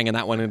we're all banging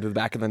that one into the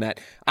back of the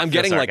net. I'm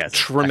getting like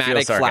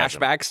traumatic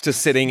flashbacks to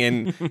sitting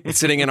in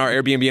our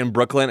Airbnb in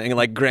Brooklyn, and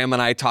like Graham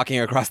and I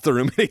talking across the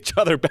room at each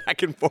other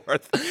back and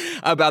forth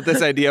about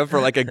this idea for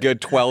like a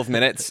good 12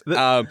 minutes.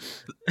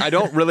 I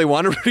don't really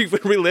want to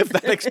relive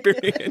that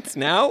experience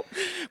now,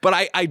 but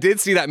I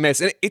did see that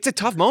miss, and it's a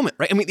tough moment,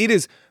 right? I mean, it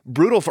is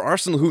brutal for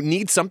Arsenal, who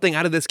need something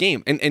out of this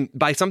game, and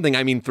by something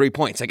I mean 3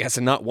 points, I guess,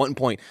 and not 1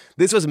 point.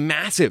 This was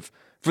massive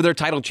for their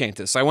title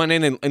chances. So I went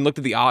in and looked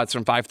at the odds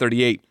from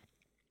 538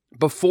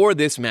 before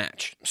this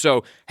match.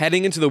 So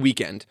heading into the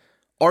weekend,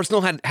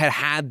 Arsenal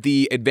had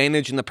the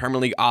advantage in the Premier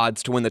League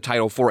odds to win the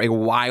title for a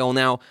while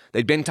now.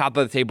 They'd been top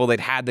of the table.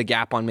 They'd had the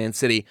gap on Man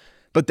City.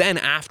 But then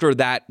after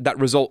that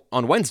result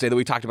on Wednesday that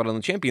we talked about on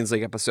the Champions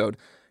League episode,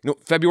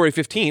 February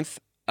 15th,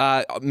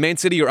 Man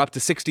City are up to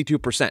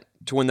 62%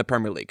 to win the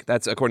Premier League.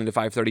 That's according to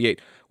 538,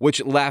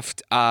 which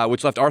left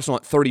Arsenal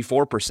at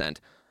 34%.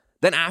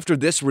 Then after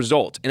this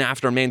result, and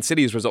after Man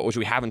City's result, which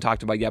we haven't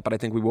talked about yet, but I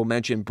think we will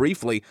mention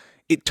briefly,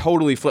 it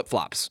totally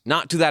flip-flops.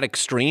 Not to that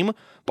extreme,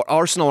 but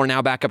Arsenal are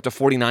now back up to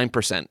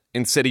 49%,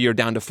 and City are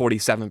down to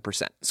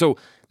 47%. So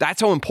that's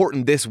how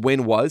important this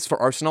win was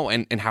for Arsenal,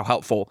 and how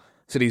helpful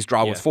City's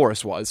draw with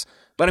Forest was.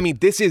 But I mean,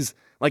 this is,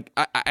 like,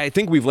 I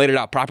think we've laid it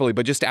out properly,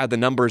 but just to add the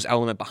numbers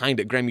element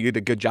behind it, Graham, you did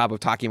a good job of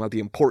talking about the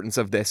importance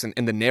of this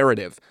and the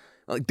narrative.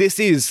 Like, this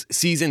is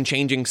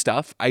season-changing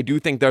stuff. I do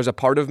think there's a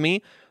part of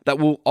me that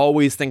will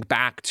always think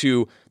back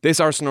to this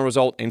Arsenal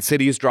result and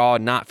City's draw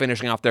not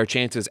finishing off their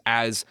chances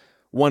as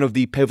one of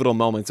the pivotal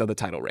moments of the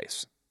title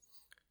race.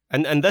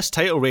 And this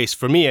title race,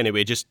 for me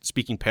anyway, just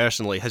speaking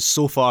personally, has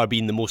so far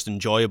been the most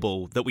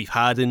enjoyable that we've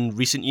had in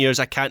recent years.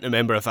 I can't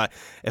remember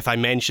if I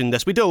mentioned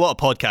this. We do a lot of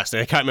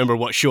podcasting. I can't remember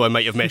what show I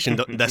might have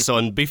mentioned this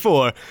on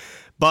before.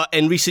 But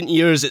in recent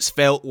years, it's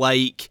felt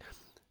like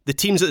the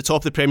teams at the top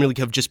of the Premier League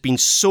have just been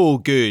so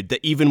good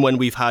that even when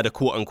we've had a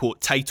quote-unquote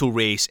title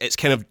race, it's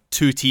kind of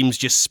two teams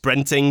just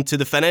sprinting to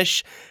the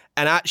finish.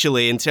 And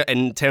actually, in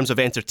terms of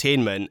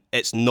entertainment,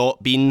 it's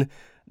not been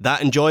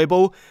that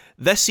enjoyable.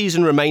 This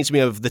season reminds me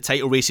of the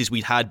title races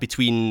we'd had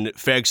between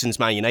Ferguson's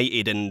Man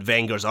United and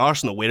Wenger's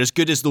Arsenal, where as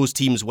good as those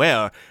teams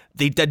were,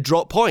 they did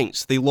drop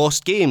points. They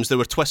lost games. There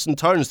were twists and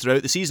turns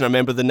throughout the season. I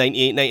remember the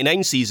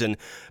 98-99 season.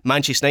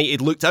 Manchester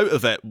United looked out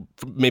of it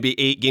maybe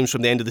 8 games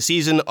from the end of the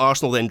season.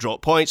 Arsenal then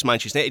dropped points.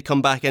 Manchester United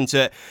come back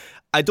into it.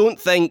 I don't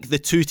think the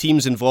two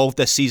teams involved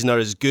this season are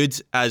as good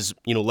as,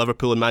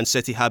 Liverpool and Man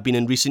City have been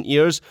in recent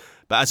years.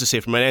 But as I say,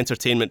 from an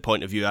entertainment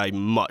point of view, I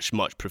much,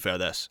 much prefer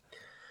this.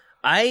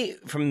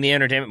 From the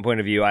entertainment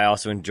point of view, I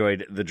also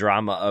enjoyed the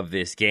drama of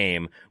this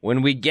game.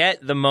 When we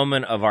get the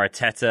moment of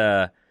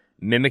Arteta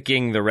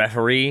mimicking the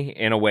referee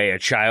in a way a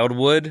child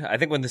would, I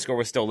think when the score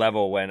was still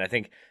level, when I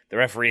think the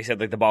referee said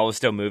like the ball was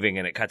still moving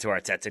and it cut to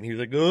Arteta and he was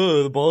like,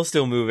 oh, the ball's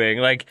still moving.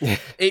 Like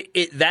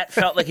that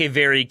felt like a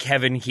very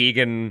Kevin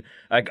Keegan,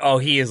 like, oh,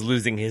 he is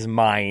losing his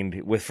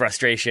mind with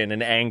frustration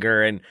and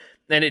anger. And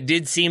it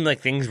did seem like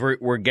things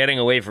were getting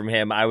away from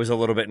him. I was a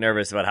little bit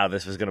nervous about how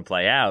this was going to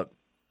play out.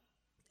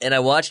 And I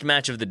watched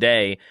Match of the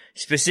Day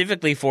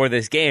specifically for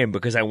this game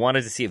because I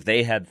wanted to see if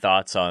they had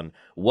thoughts on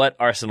what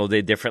Arsenal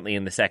did differently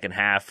in the second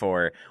half,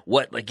 or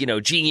what,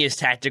 genius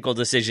tactical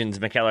decisions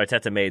Mikel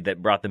Arteta made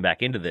that brought them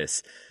back into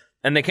this.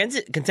 And the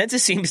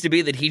consensus seems to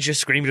be that he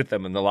just screamed at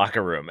them in the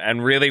locker room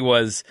and really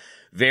was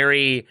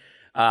very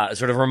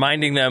sort of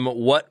reminding them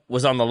what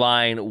was on the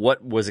line,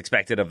 what was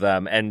expected of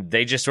them. And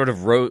they just sort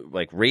of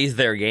raised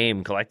their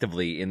game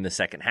collectively in the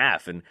second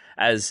half. And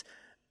as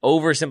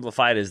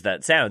oversimplified as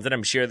that sounds, and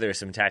I'm sure there's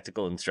some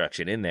tactical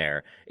instruction in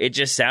there, it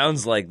just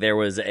sounds like there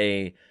was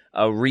a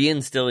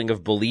reinstilling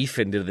of belief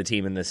into the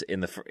team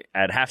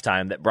at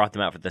halftime that brought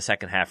them out for the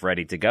second half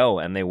ready to go,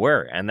 and they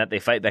were, and that they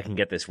fight back and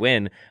get this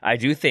win, I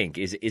do think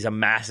is a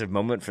massive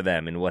moment for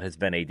them in what has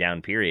been a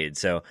down period.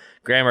 So,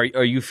 Graham,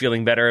 are you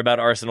feeling better about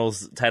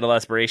Arsenal's title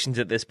aspirations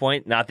at this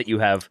point? Not that you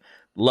have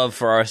love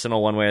for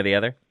Arsenal one way or the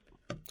other.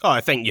 Oh,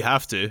 I think you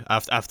have to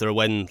after a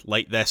win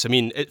like this. I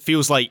mean, it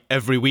feels like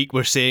every week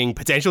we're saying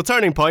potential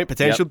turning point,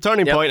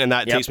 and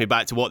that takes me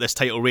back to what this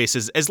title race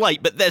is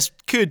like. But this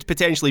could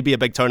potentially be a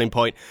big turning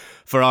point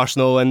for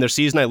Arsenal in their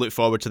season. I look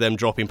forward to them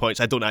dropping points.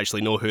 I don't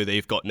actually know who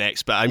they've got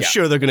next, but I'm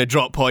sure they're going to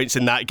drop points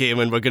in that game,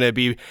 and we're going to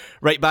be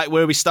right back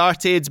where we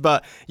started.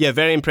 But yeah,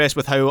 very impressed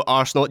with how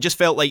Arsenal, it just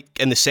felt like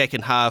in the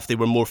second half they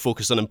were more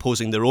focused on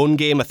imposing their own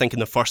game. I think in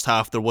the first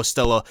half there was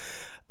still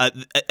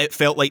it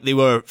felt like they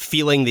were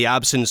feeling the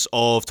absence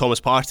of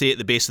Thomas Partey at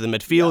the base of the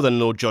midfield. And I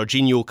know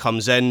Jorginho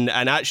comes in,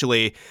 and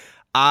actually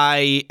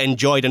I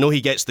know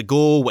he gets the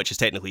goal, which is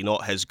technically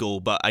not his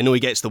goal, but I know he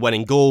gets the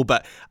winning goal.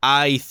 But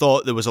I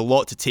thought there was a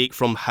lot to take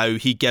from how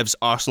he gives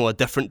Arsenal a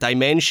different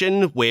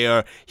dimension,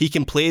 where he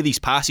can play these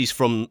passes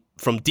from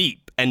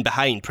deep in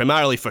behind,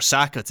 primarily for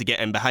Saka to get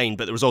in behind,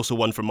 but there was also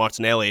one for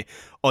Martinelli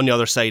on the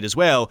other side as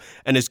well.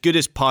 And as good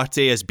as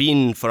Partey has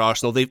been for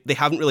Arsenal, they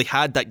haven't really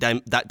had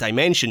that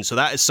dimension, so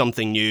that is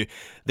something new.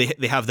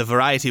 They have the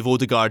variety of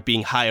Odegaard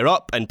being higher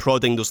up and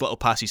prodding those little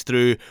passes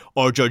through,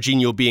 or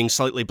Jorginho being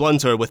slightly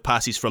blunter with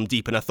passes from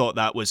deep, and I thought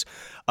that was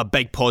a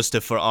big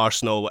positive for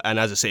Arsenal. And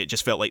as I say, it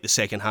just felt like the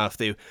second half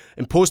they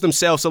imposed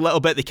themselves a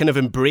little bit. They kind of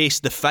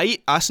embraced the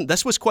fight.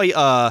 This was quite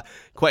a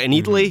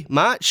needly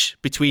match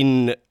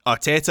between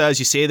Arteta, as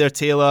you say there,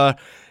 Taylor.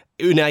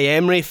 Unai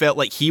Emery felt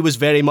like he was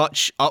very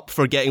much up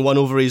for getting one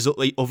over his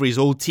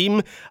old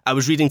team. I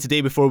was reading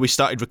today before we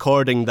started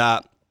recording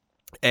that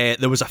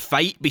there was a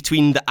fight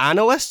between the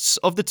analysts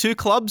of the two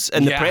clubs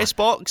in the press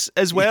box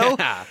as well.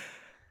 Yeah.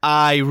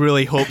 I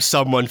really hope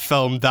someone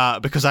filmed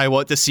that, because I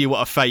want to see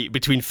what a fight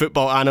between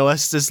football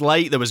analysts is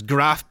like. There was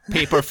graph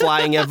paper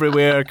flying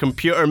everywhere,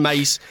 computer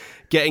mice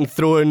getting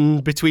thrown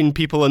between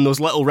people in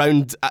those little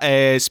round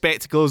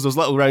spectacles, those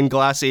little round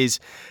glasses.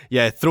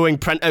 Yeah, throwing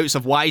printouts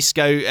of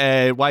Y-Scout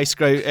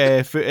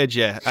footage.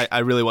 Yeah, I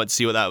really want to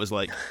see what that was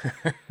like.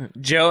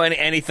 Joe,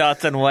 any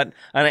thoughts on what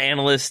an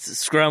analyst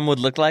scrum would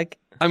look like?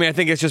 I mean, I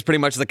think it's just pretty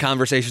much the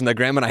conversation that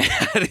Graham and I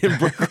had in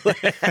Brooklyn.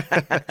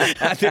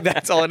 I think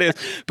that's all it is.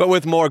 But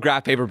with more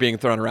graph paper being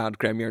thrown around,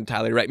 Graham, you're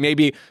entirely right.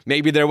 Maybe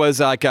there was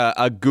like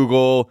a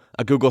Google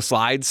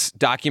Slides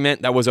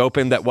document that was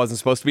open that wasn't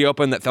supposed to be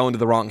open, that fell into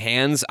the wrong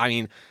hands. I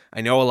mean,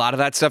 I know a lot of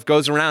that stuff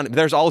goes around.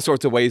 There's all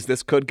sorts of ways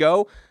this could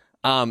go.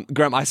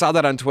 Graham, I saw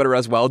that on Twitter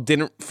as well.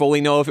 Didn't fully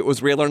know if it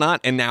was real or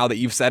not. And now that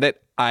you've said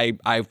it,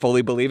 I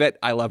fully believe it.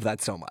 I love that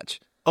so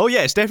much. Oh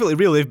yeah, it's definitely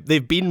real.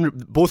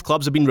 Both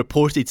clubs have been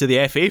reported to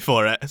the FA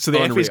for it, so the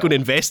FA is going to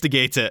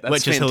investigate it,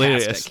 which is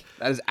hilarious.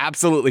 That is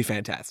absolutely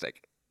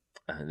fantastic.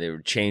 They were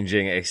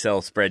changing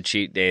Excel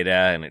spreadsheet data,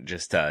 and it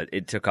just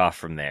it took off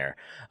from there.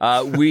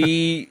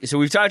 We've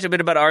talked a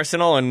bit about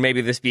Arsenal and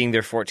maybe this being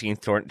their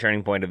 14th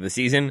turning point of the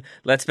season.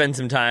 Let's spend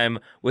some time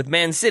with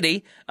Man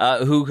City,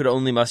 who could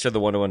only muster the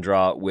 1-1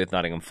 draw with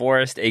Nottingham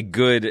Forest. A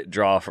good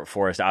draw for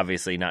Forest,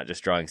 obviously not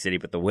just drawing City,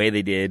 but the way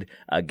they did,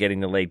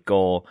 getting the late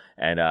goal,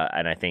 and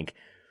I think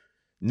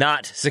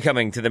not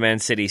succumbing to the Man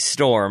City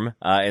storm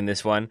in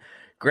this one.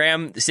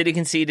 Graham, City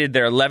conceded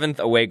their 11th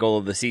away goal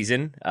of the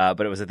season, but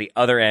it was at the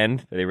other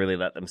end that they really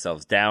let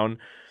themselves down.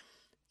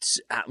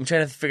 I'm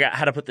trying to figure out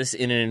how to put this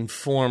in an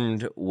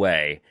informed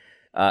way.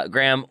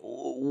 Graham,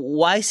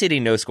 why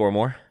City no score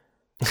more?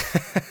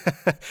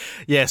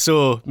 Yeah,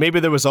 so maybe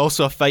there was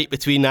also a fight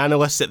between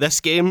analysts at this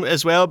game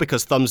as well,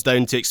 because thumbs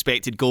down to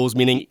expected goals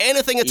meaning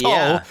anything at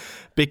all,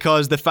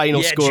 because the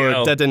final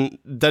score didn't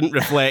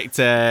reflect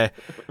the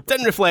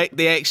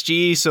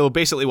XG. So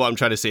basically what I'm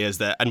trying to say is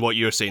that, and what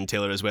you're saying,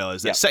 Taylor, as well,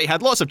 is that City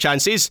had lots of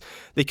chances.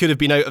 They could have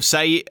been out of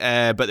sight,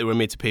 but they were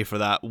made to pay for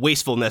that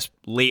wastefulness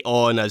late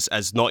on,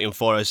 as Nottingham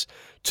Forest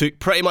took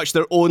pretty much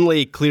their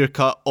only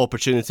clear-cut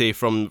opportunity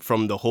from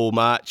the whole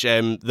match.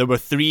 There were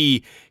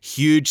three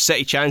huge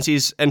City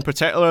chances in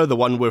particular. The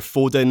one where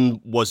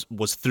Foden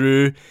was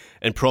through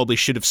and probably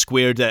should have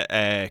squared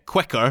it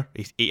quicker.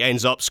 He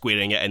ends up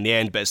squaring it in the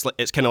end, but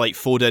it's kind of like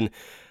Foden.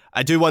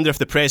 I do wonder if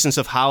the presence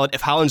of Haaland,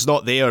 if Haaland's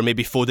not there,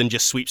 maybe Foden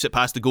just sweeps it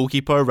past the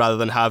goalkeeper rather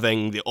than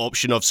having the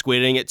option of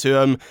squaring it to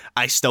him.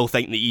 I still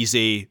think the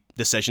easy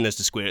decision is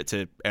to square it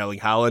to Erling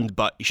Haaland,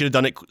 but he should have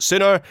done it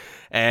sooner.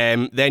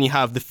 Then you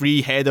have the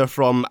free header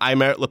from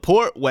Aymeric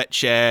Laporte,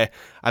 which I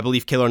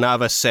believe Keylor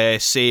Navas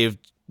saved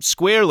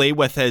squarely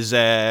with his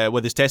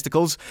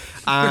testicles,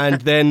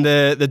 and then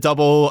the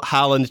double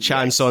Haaland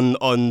chance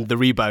on the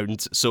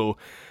rebound. So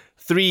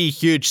three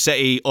huge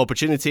City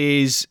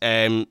opportunities.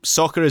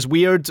 Soccer is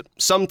weird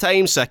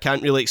sometimes, so I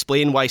can't really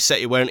explain why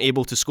City weren't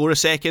able to score a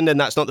second, and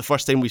that's not the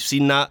first time we've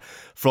seen that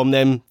from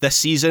them this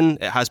season.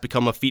 It has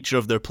become a feature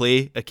of their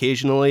play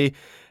occasionally,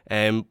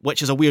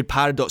 which is a weird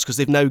paradox, because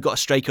they've now got a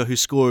striker who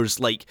scores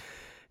like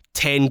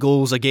 10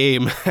 goals a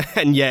game,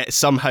 and yet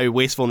somehow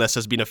wastefulness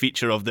has been a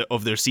feature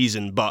of their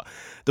season. But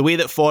the way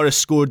that Forest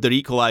scored their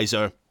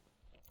equaliser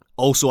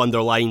also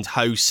underlined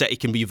how City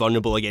can be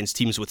vulnerable against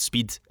teams with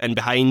speed in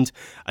behind.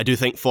 I do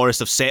think Forest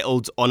have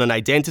settled on an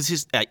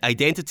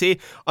identity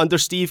under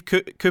Steve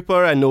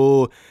Cooper. I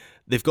know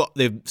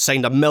They've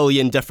signed 1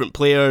 million different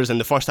players, and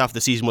the first half of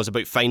the season was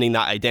about finding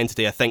that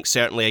identity. I think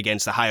certainly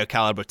against the higher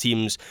caliber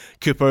teams,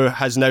 Cooper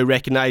has now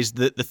recognised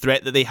the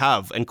threat that they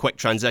have in quick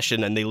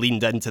transition, and they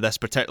leaned into this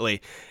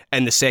particularly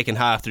in the second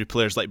half through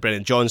players like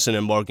Brennan Johnson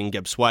and Morgan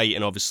Gibbs-White,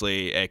 and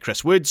obviously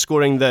Chris Wood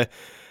scoring the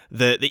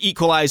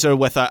equaliser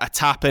with a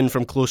tap in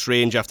from close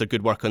range after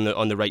good work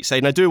on the right side.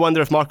 And I do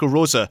wonder if Marco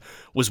Rosa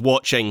was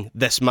watching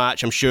this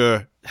match. I'm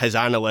sure his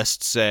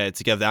analysts, to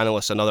give the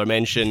analysts another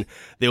mention,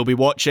 they'll be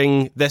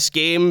watching this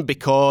game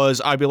because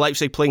RB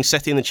Leipzig playing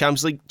City in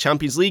the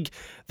Champions League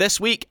this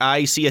week.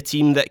 I see a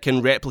team that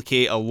can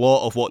replicate a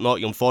lot of what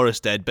Nottingham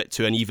Forest did, but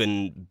to an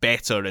even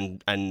better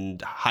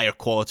and higher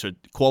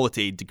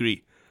quality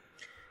degree.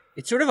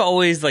 It's sort of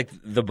always like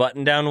the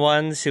button-down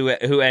ones who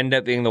end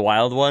up being the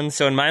wild ones.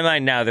 So in my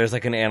mind now, there's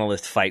like an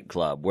analyst fight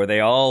club where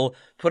they all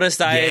put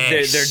aside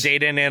their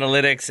data and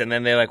analytics, and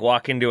then they like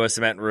walk into a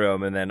cement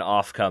room, and then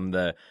off come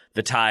the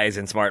ties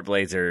and smart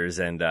blazers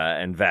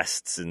and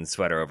vests and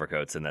sweater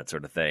overcoats and that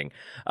sort of thing.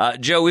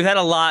 Joe, we've had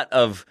a lot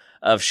of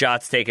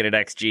shots taken at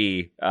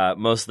XG,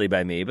 mostly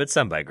by me, but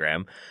some by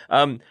Graham.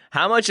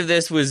 How much of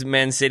this was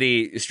Man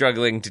City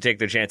struggling to take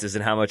their chances,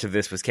 and how much of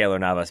this was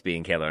Keylor Navas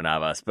being Keylor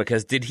Navas?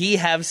 Because did he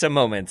have some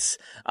moments?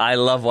 I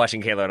love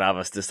watching Keylor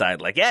Navas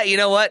decide, like, yeah, you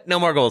know what? No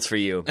more goals for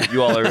you.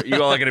 You all are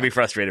going to be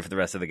frustrated for the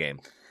rest of the game.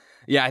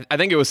 Yeah, I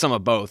think it was some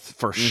of both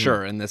for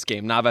sure in this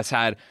game. Navas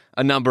had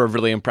a number of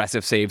really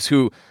impressive saves.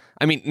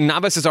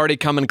 Navas has already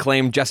come and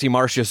claimed Jesse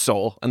Marsch's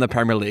soul in the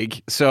Premier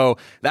League. So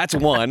that's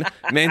one.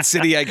 Man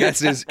City, I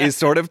guess, is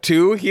sort of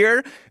two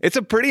here. It's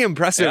a pretty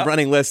impressive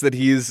running list that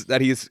he's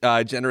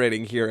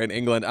generating here in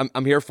England.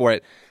 I'm here for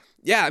it.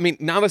 Yeah,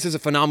 Navas is a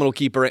phenomenal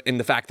keeper in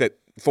the fact that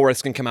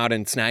Forest can come out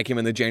and snag him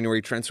in the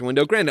January transfer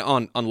window, granted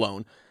on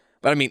loan.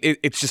 But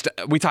it's just,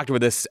 we talked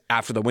about this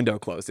after the window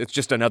closed. It's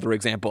just another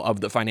example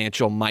of the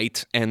financial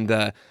might and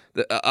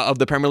of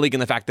the Premier League,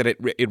 and the fact that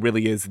it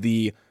really is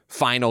the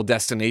final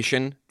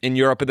destination in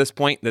Europe at this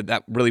point.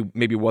 That really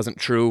maybe wasn't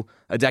true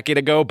a decade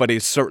ago, but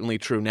is certainly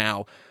true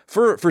now.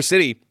 For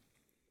City,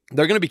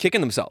 they're going to be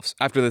kicking themselves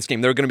after this game.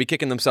 They're going to be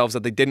kicking themselves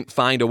that they didn't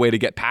find a way to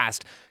get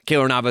past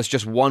Keylor Navas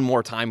just one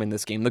more time in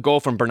this game. The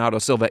goal from Bernardo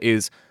Silva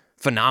is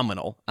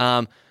phenomenal.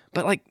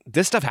 But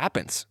this stuff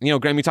happens.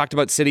 Graham, you talked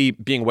about City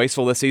being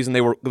wasteful this season.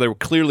 They were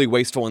clearly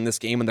wasteful in this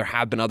game, and there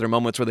have been other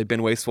moments where they've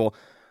been wasteful.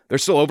 They're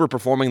still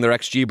overperforming their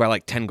XG by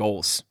 10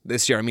 goals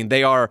this year.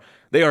 They are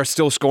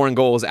still scoring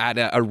goals at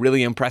a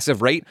really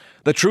impressive rate.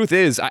 The truth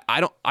is,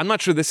 I'm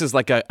not sure this is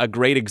a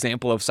great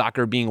example of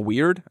soccer being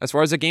weird as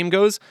far as the game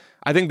goes.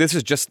 I think this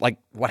is just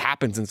what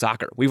happens in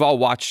soccer. We've all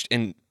watched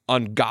an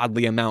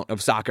ungodly amount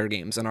of soccer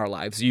games in our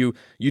lives. You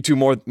two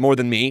more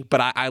than me,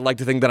 but I like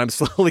to think that I'm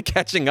slowly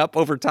catching up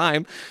over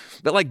time.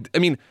 But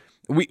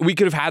we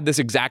could have had this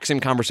exact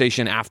same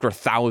conversation after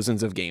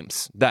thousands of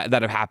games that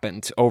have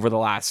happened over the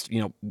last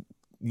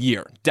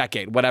year,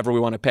 decade, whatever we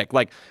want to pick.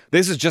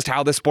 This is just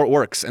how this sport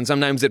works, and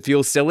sometimes it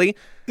feels silly.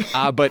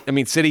 But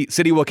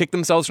City will kick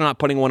themselves for not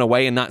putting one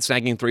away and not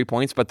snagging 3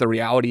 points. But the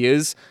reality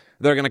is,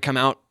 they're going to come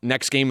out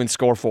next game and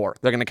score 4.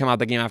 They're going to come out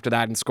the game after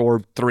that and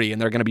score 3, and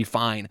they're going to be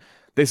fine.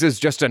 This is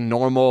just a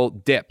normal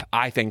dip,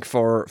 I think,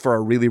 for a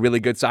really, really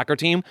good soccer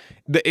team.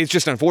 It's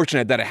just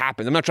unfortunate that it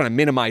happens. I'm not trying to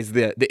minimize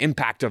the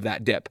impact of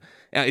that dip.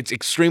 It's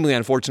extremely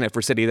unfortunate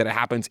for City that it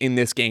happens in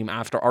this game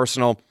after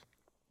Arsenal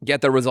get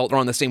their result, or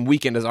on the same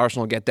weekend as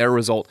Arsenal get their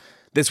result.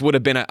 This would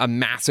have been a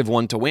massive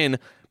one to win,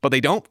 but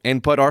they don't,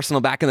 and put Arsenal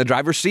back in the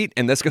driver's seat.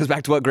 And this goes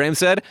back to what Graham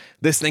said.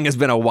 This thing has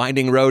been a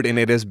winding road, and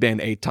it has been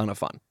a ton of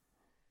fun.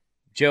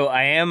 Joe,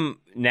 I am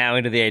now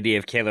into the idea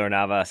of Keylor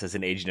Navas as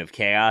an agent of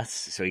chaos.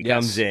 So he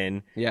comes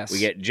in. Yes. We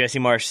get Jesse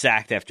Marsch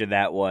sacked after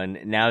that one.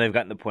 Now they've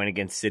gotten the point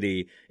against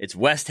City. It's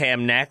West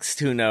Ham next.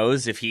 Who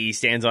knows if he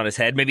stands on his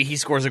head? Maybe he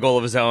scores a goal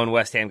of his own.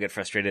 West Ham get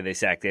frustrated. They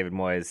sack David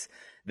Moyes.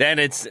 Then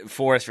it's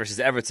Forest versus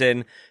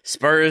Everton.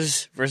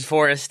 Spurs versus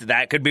Forest.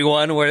 That could be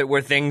one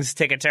where things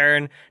take a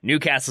turn.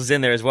 Newcastle's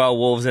in there as well.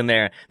 Wolves in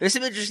there. There's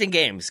some interesting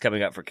games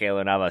coming up for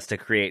Keylor Navas to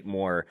create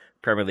more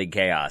Premier League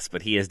chaos,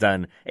 but he has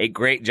done a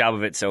great job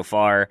of it so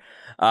far.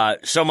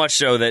 So much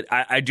so that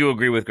I do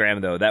agree with Graham,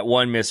 though. That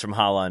one miss from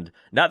Haaland,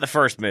 not the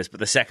first miss, but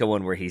the second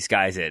one where he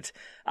skies it.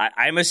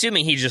 I'm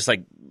assuming he just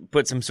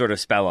put some sort of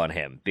spell on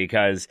him,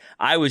 because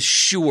I was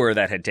sure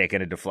that had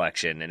taken a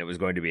deflection and it was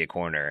going to be a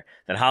corner.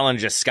 Then Haaland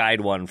just skied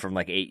one from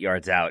 8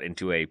 yards out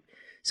into a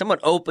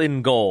somewhat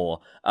open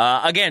goal.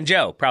 Again,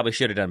 Joe probably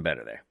should have done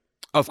better there.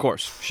 Of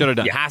course. Should have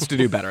done. Yeah. Has to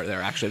do better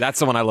there, actually. That's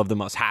the one I love the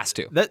most. Has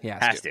to.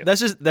 Has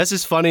to. This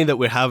is funny that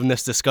we're having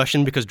this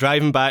discussion, because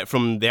driving back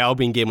from the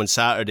Albion game on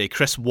Saturday,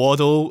 Chris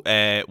Waddle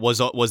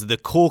was the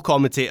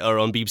co-commentator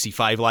on BBC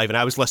 5 Live, and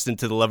I was listening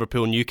to the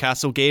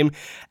Liverpool-Newcastle game,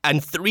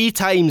 and 3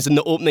 times in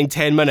the opening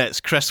 10 minutes,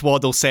 Chris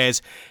Waddle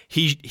says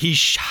he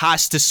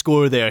has to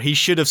score there. He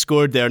should have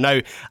scored there.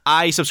 Now,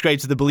 I subscribe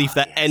to the belief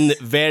that in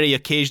very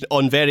occasional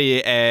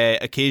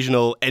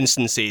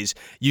instances,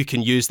 you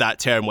can use that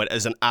term when it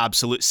is an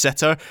absolute city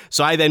Twitter.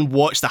 So I then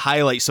watched the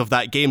highlights of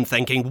that game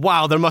thinking,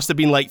 wow, there must have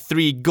been like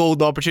 3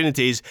 golden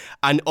opportunities.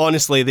 And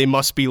honestly, they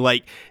must be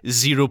like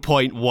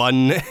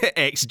 0.1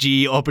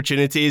 XG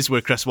opportunities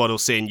where Chris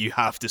Waddle's saying you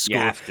have to score.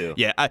 You have to.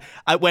 Yeah.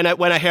 When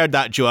I heard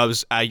that, Joe,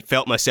 I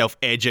felt myself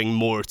edging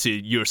more to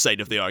your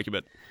side of the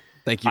argument.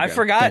 Thank you. I Ben.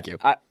 forgot. Thank you.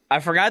 I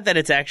forgot that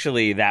it's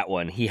actually that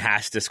one. He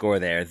has to score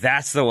there.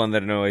 That's the one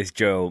that annoys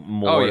Joe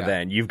more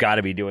than you've got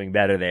to be doing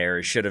better there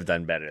or should have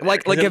done better there.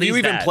 Like have you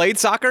even played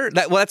soccer?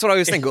 That's what I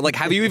was thinking. Like,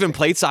 have you even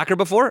played soccer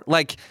before?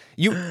 Like,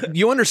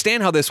 you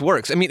understand how this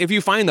works. I mean, if you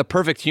find the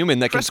perfect human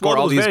that can score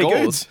all these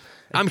goals,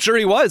 I'm sure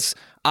he was.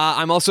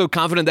 I'm also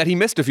confident that he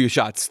missed a few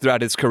shots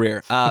throughout his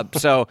career.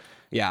 So.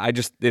 Yeah,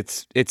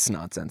 it's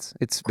nonsense.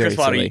 It's very Chris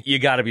Waddle, silly. You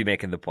got to be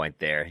making the point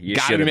there. You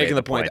got to be making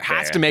the point.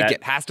 Has to make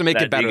it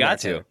better. You got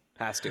to.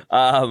 Has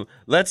to.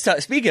 Let's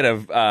talk. Speaking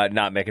of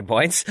not making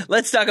points,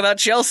 let's talk about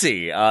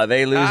Chelsea.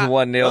 They lose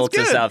 1-0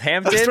 to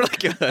Southampton. That's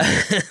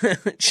really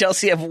good.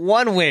 Chelsea have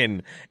 1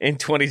 win in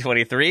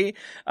 2023.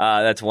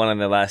 That's 1 in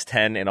the last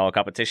 10 in all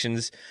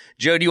competitions.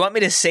 Joe, do you want me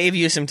to save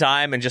you some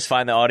time and just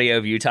find the audio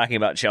of you talking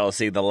about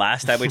Chelsea the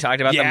last time we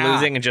talked about them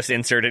losing and just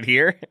insert it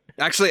here?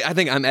 Actually, I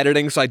think I'm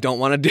editing, so I don't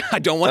want to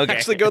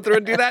actually go through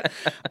and do that.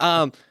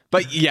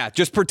 But yeah,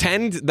 just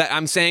pretend that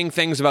I'm saying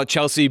things about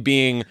Chelsea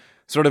being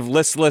sort of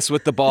listless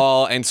with the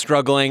ball and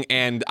struggling,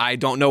 and I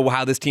don't know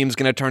how this team's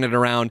going to turn it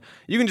around.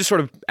 You can just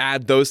sort of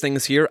add those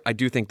things here. I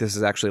do think this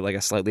is actually like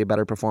a slightly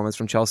better performance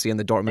from Chelsea, and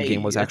the Dortmund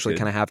game was actually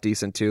kind of half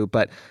decent too.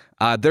 But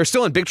they're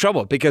still in big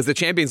trouble because the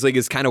Champions League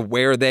is kind of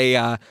where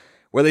they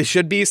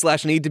should be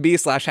 / need to be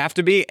 / have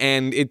to be,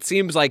 and it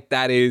seems like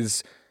that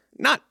is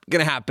not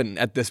going to happen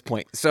at this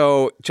point.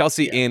 So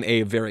Chelsea in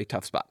a very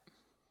tough spot.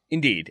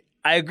 Indeed.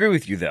 I agree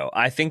with you, though.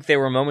 I think there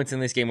were moments in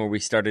this game where we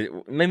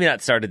maybe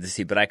not started to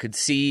see, but I could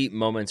see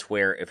moments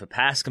where if a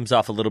pass comes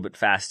off a little bit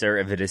faster,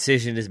 if a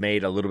decision is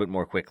made a little bit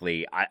more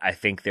quickly, I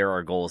think there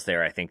are goals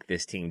there. I think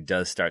this team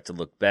does start to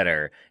look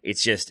better.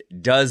 It's just,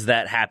 does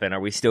that happen? Are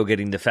we still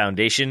getting the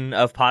foundation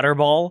of Potter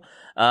ball?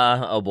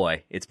 Oh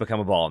boy, it's become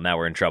a ball. Now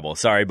we're in trouble.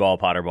 Sorry, ball,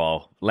 Potter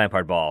ball,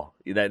 Lampard ball.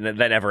 That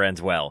never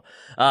ends well.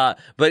 But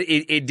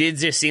it did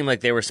just seem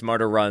like there were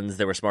smarter runs.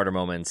 There were smarter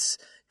moments.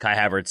 Kai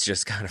Havertz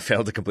just kind of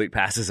failed to complete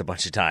passes a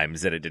bunch of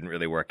times that it didn't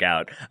really work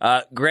out.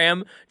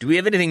 Graham, do we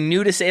have anything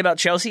new to say about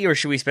Chelsea, or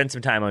should we spend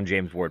some time on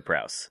James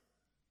Ward-Prowse?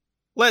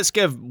 Let's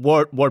give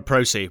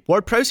Ward-Prowse.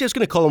 Ward-Prowse, I was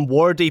going to call him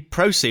Wardy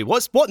Prowse.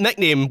 What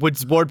nickname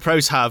would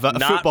Ward-Prowse have at a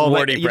football?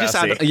 Wardy Prowse.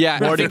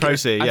 Wardy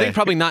Prowse. I think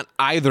probably not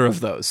either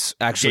of those,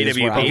 actually.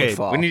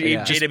 JWP. We need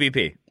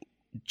JWP.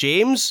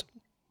 James?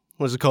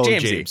 What's it called?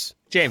 Jamesy.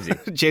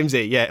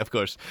 Jamesy, yeah, of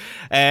course.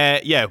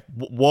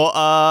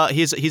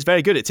 He's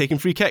very good at taking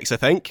free kicks, I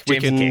think. We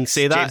can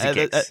say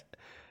that.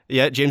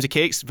 Jamesy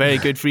Cakes, very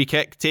good free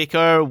kick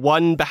taker.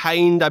 1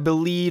 behind, I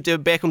believe,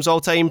 David Beckham's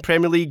all-time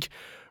Premier League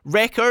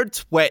record,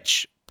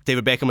 which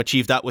David Beckham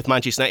achieved that with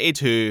Manchester United,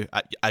 who,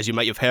 as you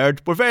might have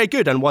heard, were very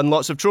good and won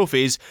lots of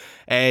trophies.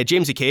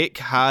 Jamesy Cake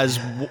has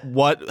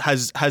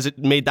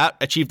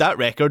achieved that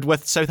record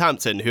with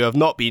Southampton, who have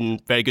not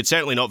been very good,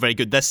 certainly not very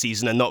good this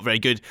season, and not very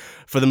good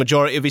for the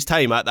majority of his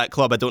time at that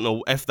club. I don't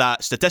know if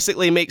that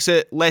statistically makes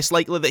it less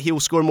likely that he'll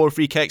score more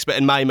free kicks, but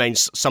in my mind,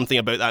 something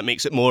about that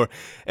makes it more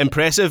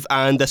impressive.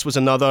 And this was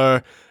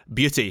another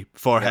beauty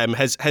for him.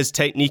 His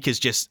technique is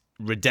just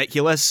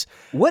ridiculous.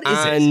 What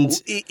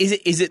is it?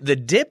 Is it the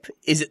dip?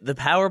 Is it the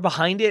power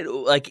behind it?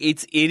 Like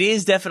it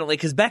is definitely,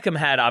 because Beckham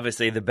had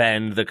obviously the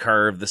bend, the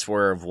curve, the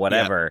swerve,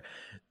 whatever.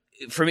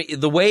 Yeah. For me,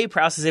 the way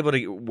Ward-Prowse is able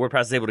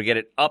to get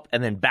it up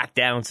and then back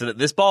down, so that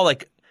this ball,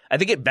 like, I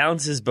think it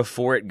bounces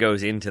before it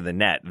goes into the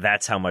net.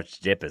 That's how much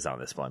dip is on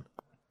this one.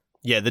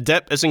 Yeah, the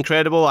dip is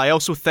incredible. I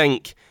also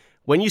think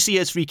when you see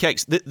his free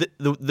kicks,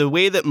 the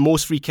way that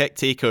most free kick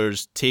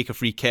takers take a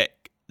free kick,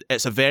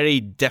 it's a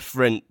very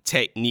different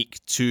technique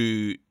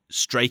to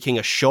striking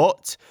a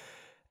shot,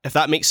 if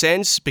that makes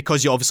sense,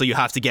 because you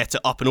have to get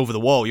it up and over the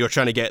wall. You're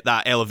trying to get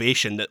that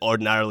elevation that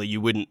ordinarily you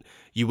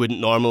wouldn't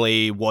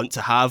normally want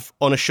to have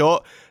on a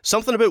shot.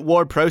 Something about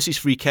Ward-Prowse's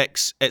free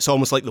kicks, it's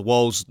almost like the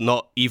wall's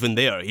not even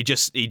there. He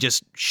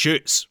just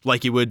shoots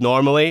like he would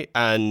normally,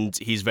 and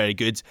he's very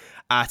good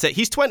at it.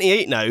 He's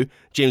 28 now,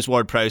 James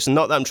Ward-Prowse, and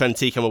not that I'm trying to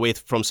take him away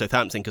from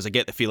Southampton, because I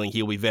get the feeling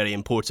he'll be very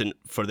important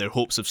for their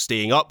hopes of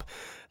staying up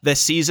this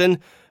season,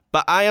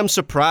 but I am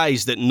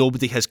surprised that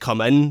nobody has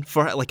come in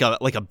for it, like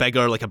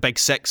a big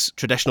six,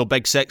 traditional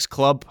big six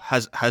club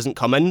hasn't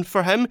come in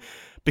for him,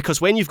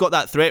 because when you've got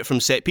that threat from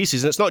set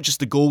pieces, and it's not just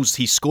the goals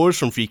he scores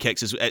from free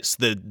kicks, it's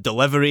the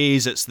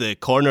deliveries, it's the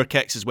corner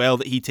kicks as well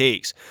that he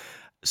takes.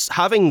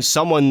 Having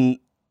someone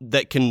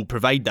that can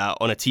provide that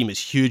on a team is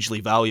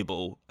hugely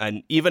valuable,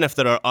 and even if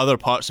there are other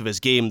parts of his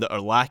game that are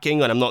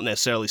lacking, and I'm not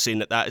necessarily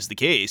saying that is the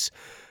case,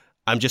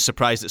 I'm just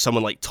surprised that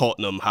someone like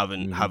Tottenham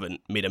haven't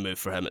made a move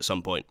for him at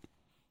some point.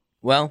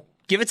 Well,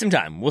 give it some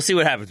time. We'll see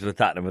what happens with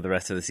Tottenham with the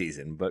rest of the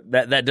season. But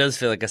that does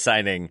feel like a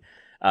signing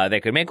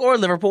they could make. Or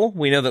Liverpool.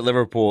 We know that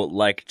Liverpool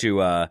like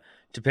to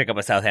to pick up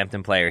a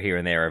Southampton player here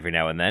and there every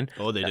now and then.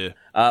 Oh, they do.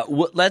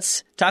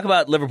 Let's talk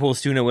about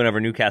Liverpool's 2-0 win over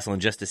Newcastle in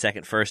just a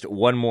second. First,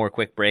 one more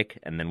quick break,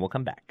 and then we'll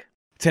come back.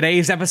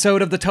 Today's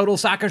episode of the Total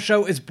Soccer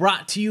Show is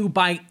brought to you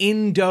by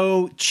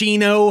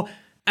Indochino.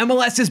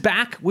 MLS is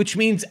back, which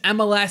means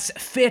MLS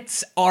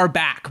fits are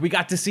back. We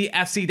got to see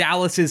FC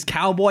Dallas's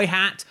cowboy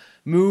hat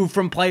move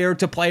from player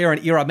to player,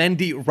 and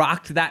Iramendi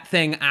rocked that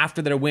thing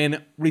after their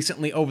win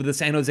recently over the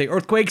San Jose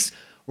Earthquakes.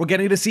 We're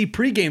getting to see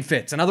pregame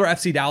fits. Another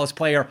FC Dallas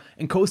player,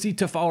 Nkosi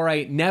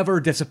Tafare, never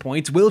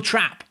disappoints. Will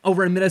Trapp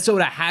over in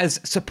Minnesota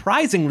has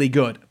surprisingly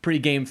good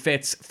pregame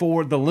fits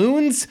for the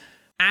Loons.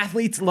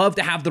 Athletes love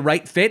to have the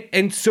right fit,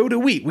 and so do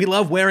we. We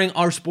love wearing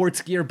our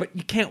sports gear, but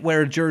you can't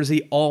wear a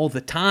jersey all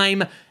the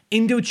time.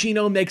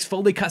 Indochino makes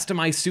fully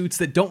customized suits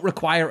that don't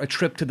require a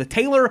trip to the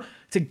tailor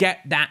to get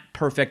that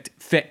perfect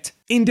fit.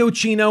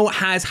 Indochino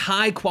has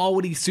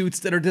high-quality suits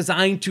that are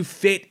designed to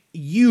fit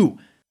you.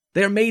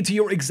 They're made to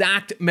your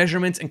exact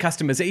measurements and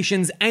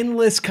customizations,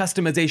 endless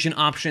customization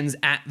options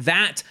at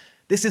that.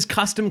 This is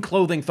custom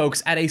clothing,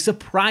 folks, at a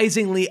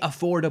surprisingly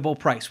affordable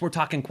price. We're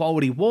talking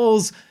quality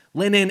wools,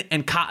 linen,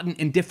 and cotton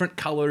in different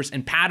colors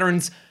and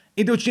patterns.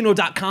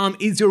 Indochino.com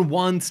is your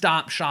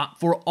one-stop shop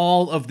for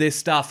all of this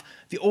stuff.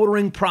 The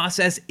ordering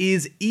process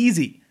is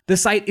easy. The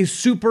site is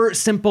super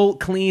simple,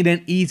 clean,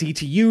 and easy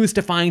to use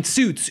to find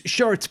suits,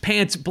 shirts,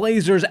 pants,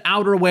 blazers,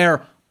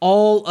 outerwear,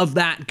 all of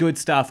that good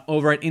stuff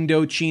over at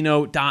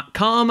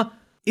Indochino.com.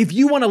 If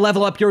you want to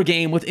level up your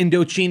game with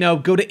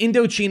Indochino, go to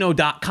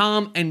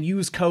Indochino.com and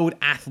use code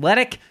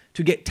ATHLETIC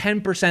to get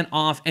 10%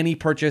 off any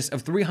purchase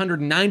of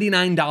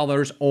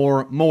 $399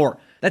 or more.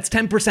 That's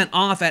 10%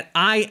 off at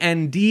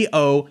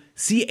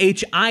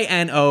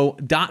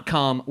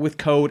Indochino.com with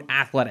code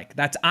ATHLETIC.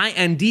 That's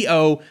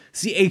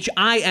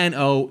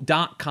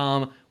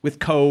Indochino.com with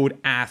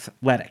code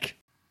ATHLETIC.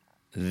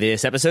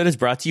 This episode is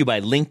brought to you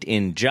by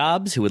LinkedIn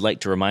Jobs, who would like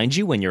to remind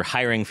you when you're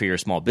hiring for your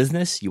small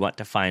business, you want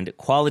to find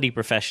quality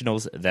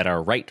professionals that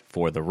are right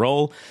for the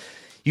role.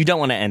 You don't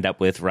want to end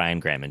up with Ryan,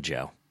 Graham, and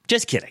Joe.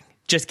 Just kidding.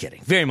 Just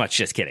kidding. Very much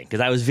just kidding,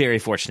 because I was very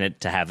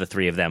fortunate to have the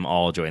three of them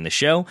all join the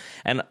show,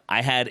 and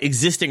I had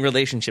existing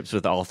relationships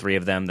with all three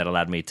of them that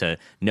allowed me to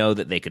know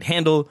that they could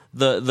handle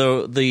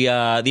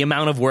the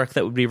amount of work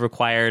that would be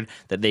required,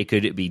 that they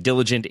could be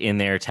diligent in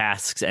their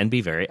tasks and be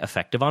very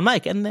effective on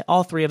mic, and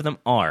all three of them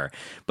are.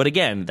 But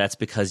again, that's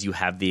because you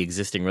have the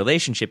existing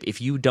relationship.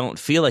 If you don't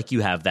feel like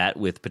you have that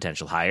with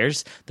potential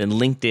hires, then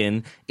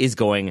LinkedIn is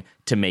going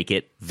to make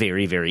it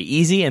very, very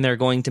easy, and they're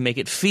going to make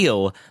it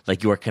feel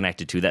like you're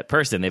connected to that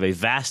person. They have a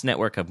vast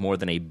network of more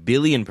than 1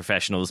 billion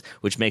professionals,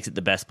 which makes it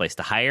the best place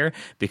to hire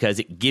because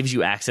it gives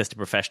you access to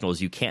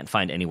professionals you can't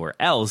find anywhere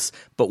else.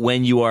 But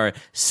when you are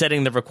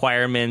setting the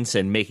requirements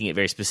and making it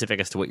very specific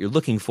as to what you're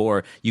looking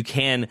for, you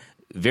can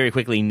very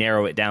quickly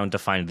narrow it down to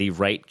find the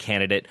right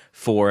candidate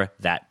for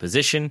that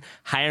position.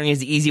 Hiring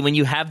is easy when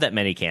you have that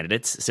many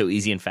candidates. So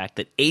easy, in fact,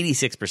 that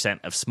 86%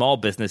 of small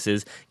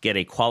businesses get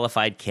a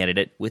qualified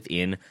candidate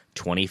within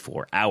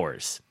 24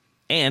 hours.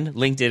 And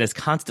LinkedIn is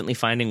constantly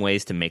finding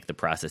ways to make the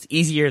process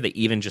easier. They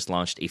even just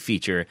launched a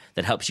feature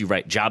that helps you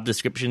write job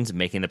descriptions,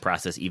 making the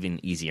process even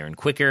easier and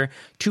quicker.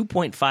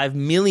 2.5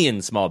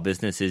 million small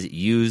businesses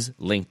use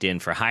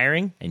LinkedIn for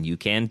hiring, and you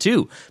can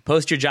too.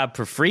 Post your job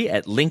for free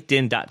at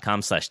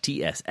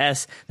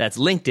linkedin.com/TSS. That's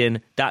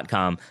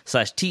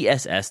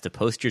linkedin.com/TSS to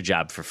post your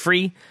job for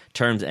free.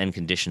 Terms and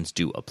conditions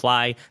do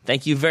apply.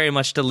 Thank you very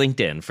much to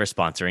LinkedIn for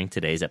sponsoring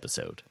today's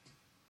episode.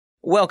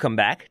 Welcome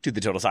back to the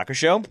Total Soccer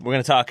Show. We're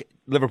going to talk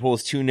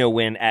Liverpool's 2-0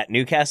 win at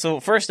Newcastle.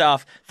 First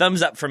off,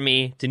 thumbs up from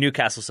me to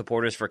Newcastle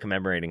supporters for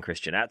commemorating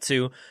Christian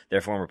Atsu,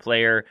 their former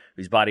player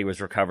whose body was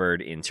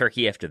recovered in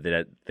Turkey after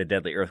the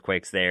deadly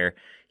earthquakes there.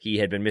 He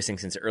had been missing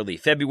since early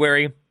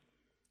February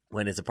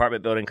when his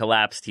apartment building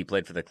collapsed. He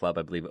played for the club,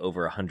 I believe,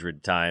 over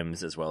 100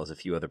 times, as well as a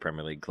few other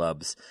Premier League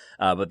clubs.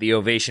 But the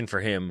ovation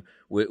for him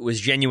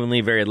was genuinely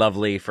very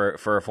lovely for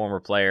a former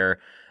player.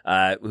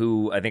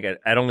 Who I think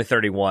at only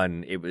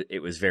 31,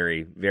 it was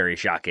very, very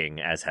shocking,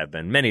 as have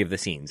been many of the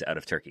scenes out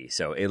of Turkey.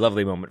 So a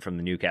lovely moment from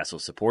the Newcastle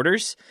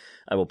supporters.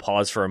 I will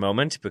pause for a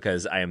moment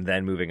because I am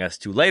then moving us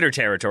to later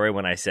territory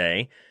when I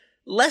say,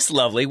 less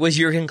lovely was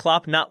Jurgen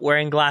Klopp not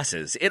wearing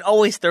glasses. It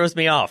always throws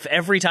me off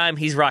every time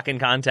he's rocking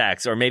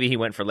contacts, or maybe he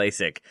went for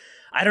LASIK.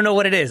 I don't know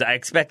what it is. I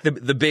expect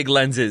the big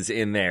lenses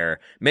in there.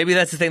 Maybe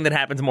that's the thing that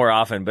happens more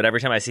often, but every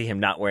time I see him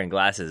not wearing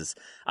glasses,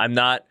 I'm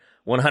not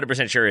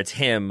 100% sure it's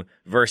him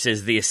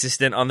versus the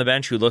assistant on the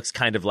bench who looks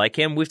kind of like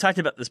him. We've talked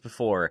about this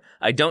before.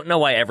 I don't know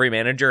why every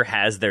manager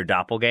has their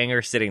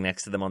doppelganger sitting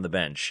next to them on the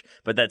bench,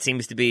 but that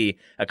seems to be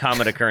a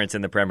common occurrence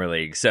in the Premier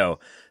League. So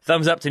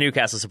thumbs up to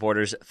Newcastle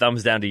supporters,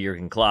 thumbs down to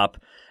Jurgen Klopp,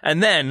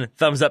 and then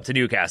thumbs up to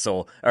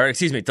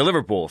to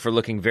Liverpool for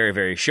looking very,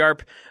 very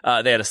sharp.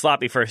 They had a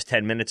sloppy first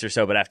 10 minutes or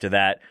so, but after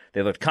that,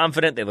 they looked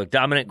confident, they looked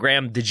dominant.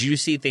 Graham, did you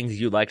see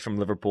things you liked from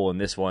Liverpool in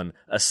this one,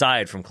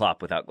 aside from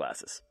Klopp without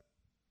glasses?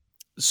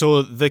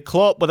 So the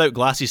Klopp without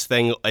glasses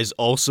thing is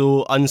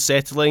also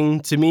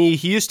unsettling to me.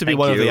 He used to be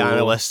one of the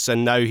analysts,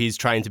 and now he's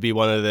trying to be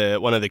one of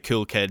the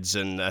cool kids,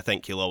 and I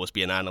think he'll always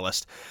be an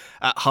analyst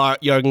at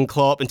heart, Jurgen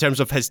Klopp. In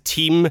terms of his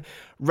team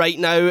right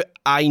now,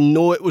 I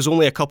know it was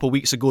only a couple of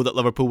weeks ago that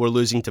Liverpool were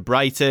losing to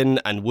Brighton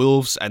and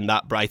Wolves, and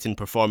that Brighton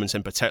performance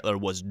in particular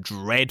was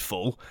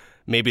dreadful,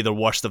 maybe the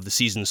worst of the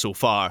season so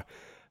far.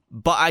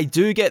 But I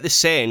do get the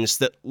sense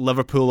that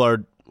Liverpool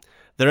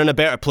they're in a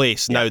better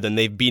place now than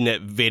they've been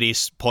at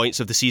various points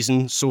of the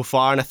season so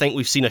far, and I think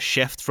we've seen a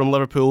shift from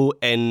Liverpool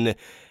in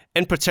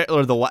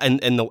particular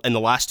in the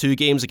last two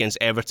games against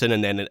Everton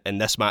and then in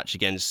this match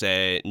against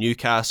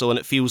Newcastle, and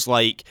it feels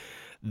like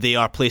they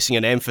are placing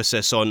an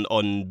emphasis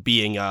on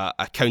being a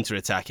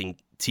counter-attacking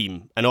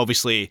team, and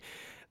obviously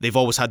they've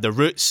always had their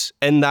roots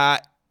in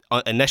that.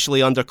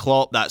 Initially under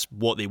Klopp, that's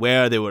what they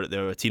were. They were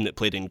a team that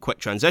played in quick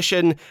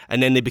transition,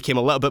 and then they became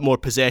a little bit more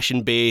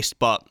possession-based,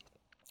 but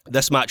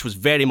this match was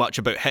very much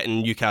about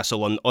hitting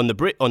Newcastle on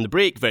the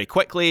break very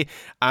quickly,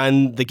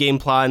 and the game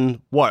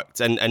plan worked.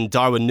 And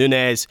Darwin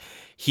Núñez,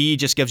 he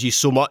just gives you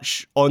so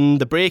much on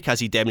the break, as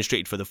he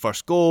demonstrated for the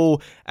first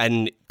goal.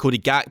 And Cody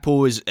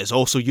Gakpo is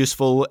also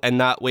useful in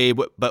that way.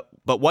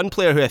 But one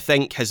player who I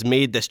think has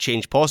made this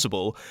change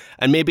possible,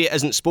 and maybe it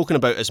isn't spoken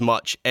about as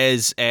much,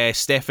 is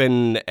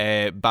Stefan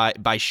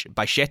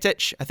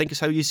Bajcetic, I think is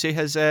how you say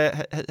his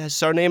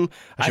surname.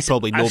 I should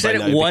probably know by now. I've said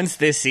it once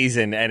this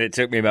season, and it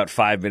took me about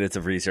 5 minutes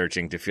of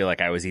researching to feel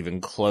like I was even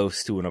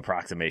close to an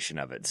approximation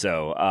of it.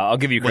 So I'll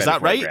give you credit. Was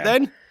that right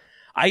then?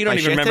 I don't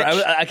even remember.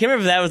 I can't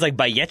remember if that was like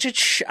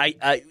Bajcetic.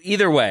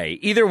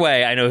 Either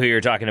way, I know who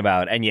you're talking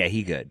about, and yeah,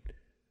 he good.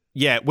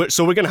 Yeah,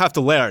 so we're going to have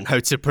to learn how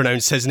to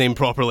pronounce his name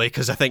properly,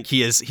 because I think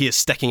he is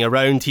sticking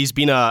around. He's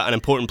been an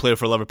important player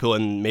for Liverpool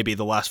in maybe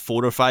the last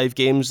 4 or 5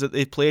 games that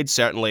they've played,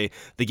 certainly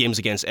the games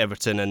against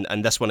Everton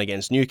and this one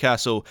against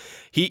Newcastle.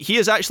 He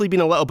has actually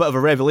been a little bit of a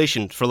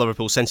revelation for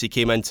Liverpool since he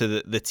came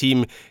into the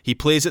team. He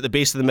plays at the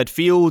base of the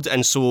midfield,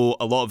 and so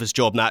a lot of his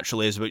job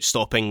naturally is about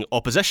stopping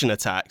opposition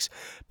attacks.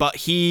 But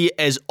he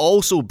is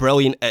also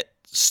brilliant at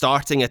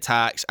starting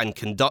attacks and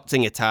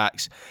conducting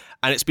attacks.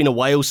 And it's been a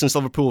while since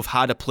Liverpool have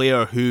had a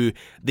player who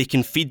they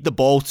can feed the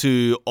ball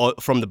to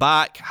from the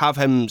back, have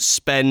him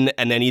spin,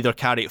 and then either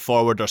carry it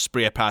forward or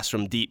spray a pass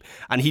from deep.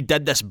 And he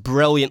did this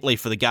brilliantly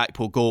for the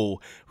Gakpo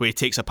goal, where he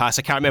takes a pass.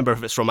 I can't remember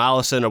if it's from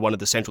Alisson or one of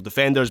the central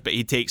defenders, but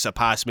he takes a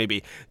pass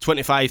maybe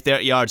 25,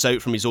 30 yards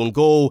out from his own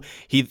goal.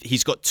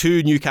 He's got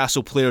 2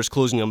 Newcastle players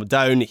closing him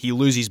down. He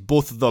loses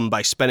both of them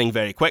by spinning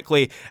very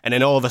quickly, and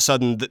then all of a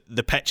sudden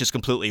the pitch is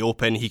completely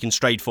open. He can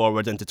stride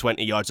forward into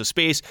 20 yards of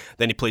space,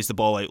 then he plays the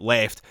ball out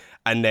left.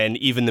 And then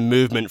even the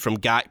movement from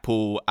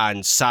Gakpo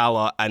and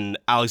Salah and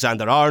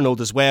Alexander-Arnold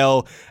as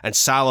well, and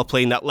Salah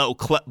playing that little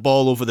clip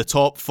ball over the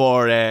top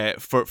for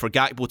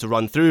Gakpo to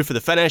run through for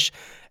the finish.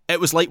 It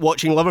was like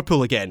watching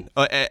Liverpool again.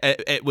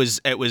 It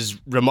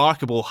was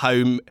remarkable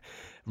how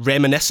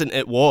reminiscent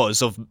it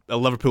was of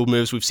Liverpool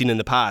moves we've seen in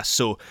the past.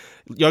 So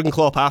Jurgen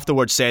Klopp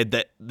afterwards said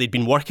that they'd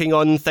been working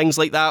on things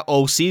like that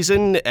all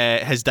season.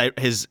 His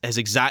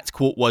exact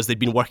quote was they'd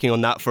been working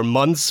on that for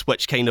months,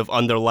 which kind of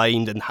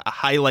underlined and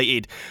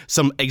highlighted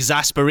some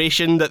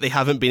exasperation that they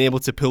haven't been able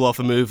to pull off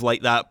a move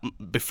like that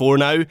before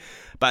now.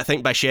 But I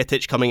think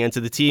Bajcetic coming into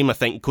the team, I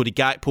think Cody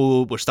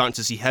Gakpo, we're starting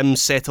to see him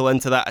settle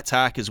into that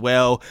attack as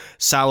well.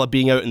 Salah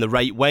being out in the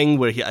right wing,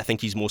 where I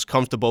think he's most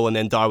comfortable, and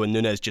then Darwin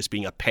Núñez just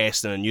being a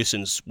pest and a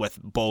nuisance with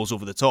balls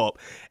over the top.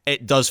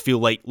 It does feel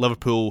like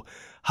Liverpool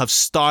have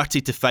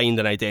started to find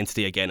an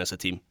identity again as a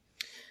team.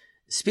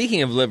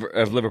 Speaking of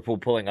Liverpool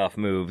pulling off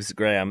moves,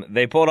 Graham,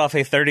 they pulled off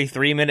a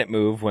 33-minute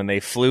move when they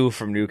flew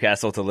from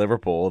Newcastle to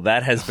Liverpool.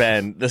 That has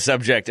been the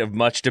subject of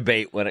much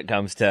debate when it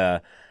comes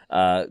to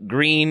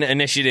green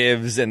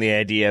initiatives and the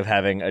idea of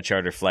having a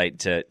charter flight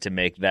to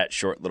make that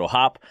short little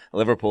hop.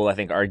 Liverpool, I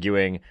think,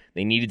 arguing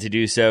they needed to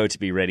do so to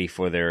be ready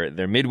for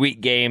their midweek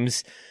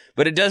games.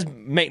 But it does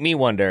make me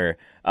wonder,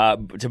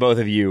 to both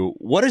of you,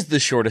 what is the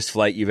shortest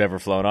flight you've ever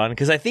flown on?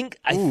 Because I think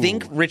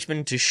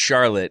Richmond to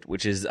Charlotte,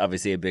 which is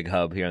obviously a big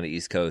hub here on the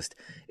East Coast,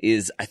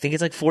 I think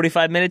it's like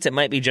 45 minutes. It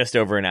might be just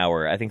over an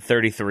hour. I think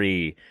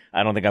 33.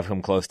 I don't think I've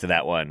come close to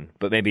that one,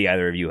 but maybe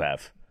either of you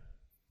have.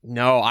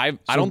 No, I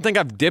don't think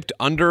I've dipped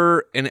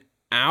under an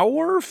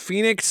hour.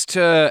 Phoenix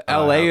to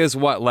LA is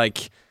what,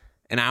 like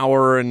an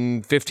hour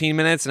and 15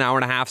 minutes, an hour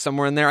and a half,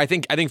 somewhere in there. I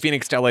think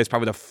Phoenix to LA is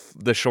probably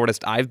the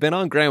shortest I've been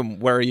on. Graham,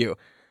 where are you?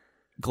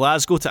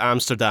 Glasgow to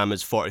Amsterdam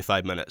is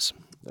 45 minutes.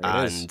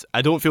 And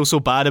I don't feel so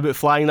bad about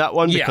flying that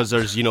one because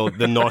there's,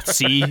 the North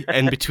Sea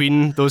in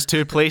between those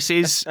two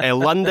places.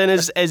 London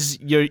is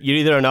you're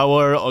either an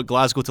hour, or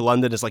Glasgow to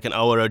London is like an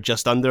hour or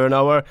just under an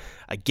hour.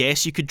 I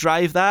guess you could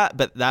drive that,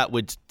 but that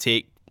would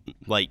take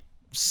like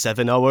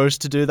 7 hours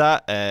to do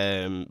that,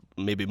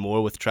 maybe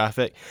more with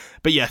traffic.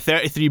 But yeah,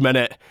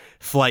 33-minute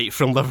flight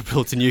from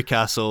Liverpool to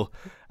Newcastle.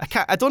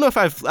 I don't know if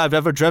I've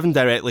ever driven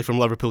directly from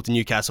Liverpool to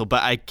Newcastle,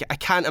 but I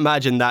can't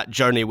imagine that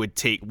journey would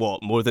take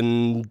more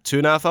than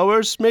 2.5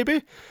 hours,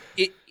 maybe.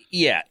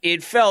 Yeah,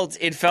 it felt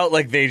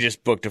like they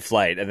just booked a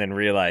flight and then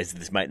realized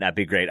this might not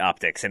be great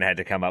optics and had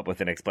to come up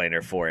with an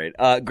explainer for it.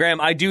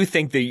 Graham, I do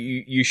think that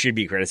you should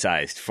be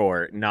criticized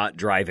for not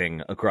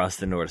driving across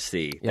the North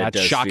Sea. Yeah,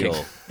 that's shocking.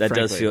 That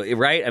does feel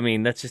right. I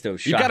mean, that's just a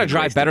shocking. You got to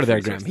drive better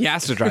there, Graham. He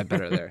has to drive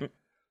better there.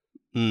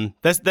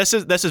 This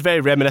is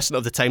very reminiscent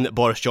of the time that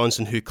Boris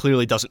Johnson, who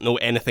clearly doesn't know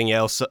anything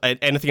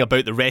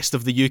about the rest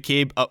of the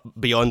UK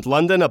beyond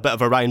London, a bit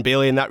of a Ryan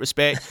Bailey in that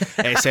respect,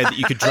 said that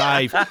you could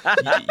drive,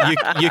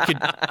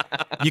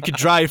 you could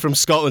drive from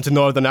Scotland to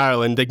Northern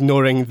Ireland,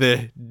 ignoring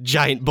the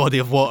giant body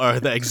of water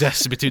that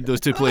exists between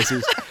those two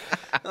places.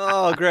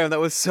 Oh, Graham,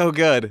 that was so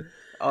good.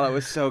 Oh, that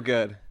was so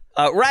good.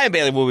 Ryan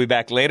Bailey will be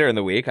back later in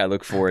the week. I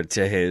look forward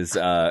to his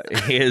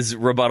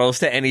rebuttals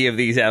to any of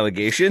these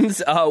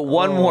allegations.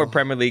 One more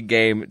Premier League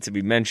game to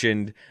be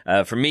mentioned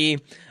for me.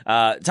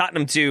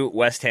 Tottenham 2,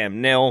 West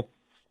Ham 0.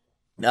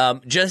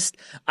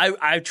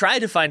 I tried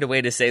to find a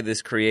way to say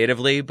this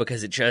creatively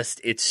because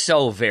it's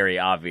so very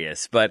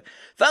obvious, but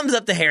thumbs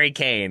up to Harry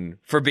Kane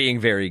for being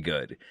very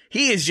good.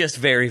 He is just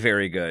very,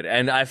 very good.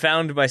 And I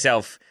found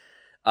myself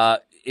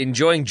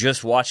enjoying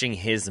just watching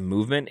his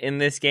movement in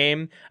this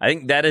game. I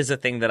think that is a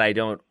thing that I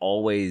don't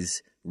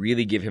always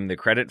really give him the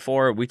credit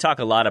for. We talk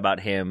a lot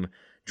about him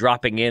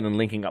dropping in and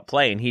linking up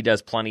play, and he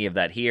does plenty of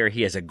that here.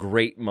 He has a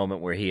great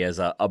moment where he has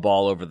a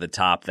ball over the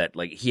top that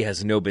like he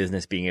has no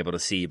business being able to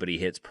see, but he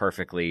hits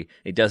perfectly.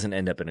 It doesn't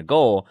end up in a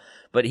goal,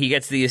 but he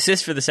gets the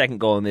assist for the second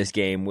goal in this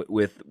game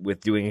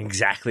with doing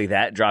exactly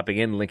that, dropping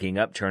in, linking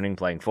up, turning,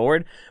 playing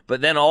forward. But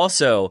then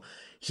also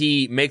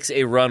he makes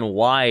a run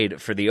wide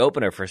for the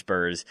opener for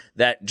Spurs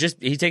that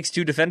he takes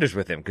two defenders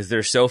with him because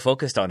they're so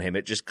focused on him.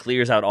 It just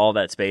clears out all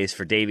that space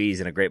for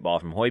Davies and a great ball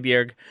from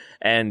Højbjerg.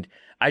 And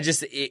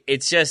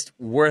it's just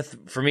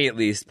worth, for me at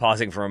least,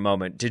 pausing for a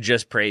moment to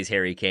just praise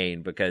Harry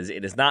Kane because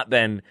it has not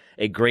been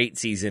a great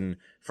season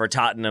for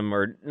Tottenham,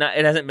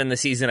 it hasn't been the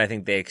season I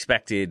think they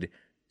expected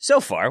so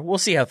far. We'll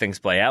see how things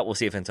play out. We'll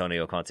see if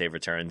Antonio Conte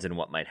returns and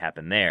what might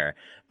happen there.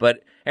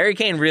 But Harry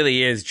Kane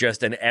really is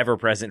just an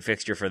ever-present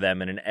fixture for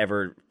them and an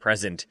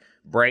ever-present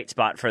bright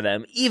spot for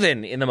them,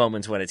 even in the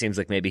moments when it seems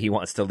like maybe he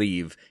wants to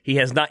leave. He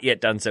has not yet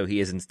done so. He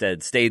has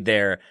instead stayed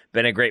there,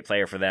 been a great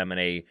player for them,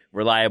 and a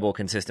reliable,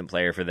 consistent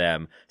player for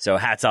them. So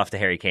hats off to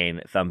Harry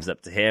Kane. Thumbs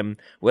up to him.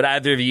 Would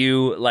either of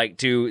you like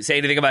to say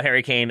anything about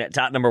Harry Kane,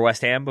 Tottenham or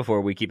West Ham,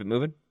 before we keep it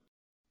moving?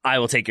 I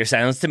will take your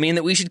silence to mean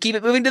that we should keep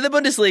it moving to the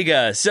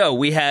Bundesliga. So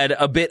we had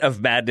a bit of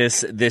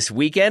madness this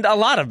weekend, a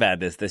lot of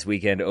madness this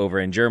weekend over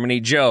in Germany.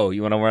 Joe,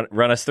 you want to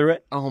run us through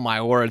it? Oh,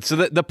 my word. So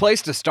the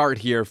place to start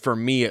here, for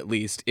me at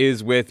least,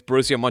 is with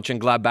Borussia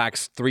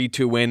Mönchengladbach's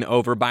 3-2 win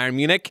over Bayern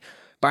Munich.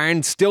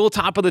 Bayern still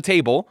top of the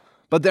table,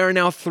 but there are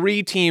now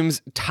three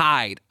teams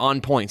tied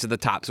on points at the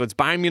top. So it's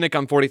Bayern Munich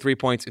on 43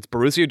 points, it's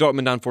Borussia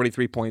Dortmund on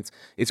 43 points,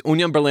 it's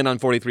Union Berlin on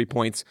 43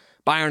 points,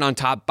 Bayern on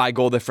top by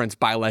goal difference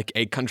by like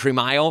a country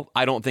mile.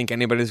 I don't think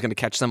anybody's going to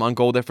catch them on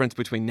goal difference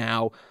between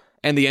now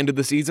and the end of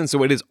the season.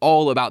 So it is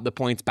all about the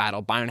points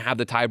battle. Bayern have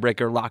the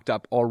tiebreaker locked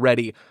up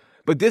already.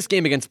 But this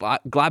game against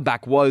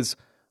Gladbach was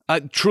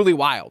truly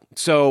wild.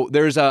 So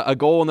there's a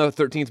goal in the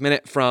 13th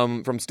minute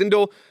from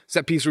Stindl,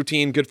 set piece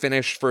routine, good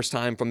finish, first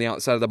time from the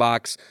outside of the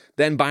box.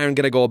 Then Bayern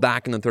get a goal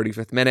back in the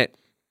 35th minute.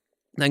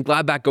 Then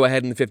Gladbach go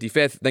ahead in the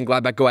 55th. Then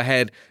Gladbach go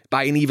ahead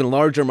by an even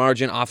larger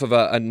margin off of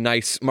a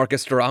nice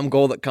Marcus Thuram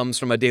goal that comes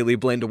from a Daley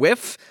Blind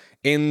whiff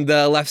in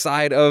the left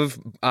side of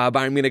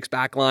Bayern Munich's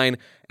back line.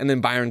 And then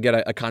Bayern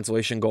get a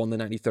consolation goal in the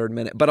 93rd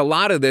minute. But a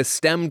lot of this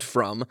stemmed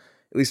from, at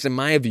least in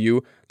my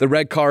view, the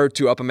red card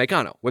to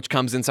Upamecano, which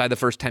comes inside the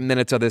first 10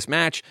 minutes of this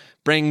match,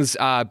 brings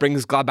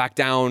Gladbach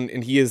down,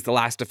 and he is the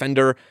last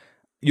defender.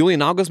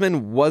 Julian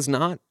Nagelsmann was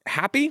not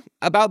happy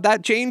about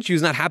that change. He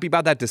was not happy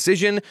about that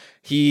decision.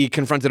 He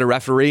confronted a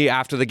referee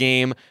after the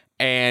game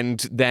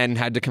and then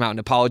had to come out and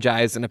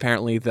apologize. And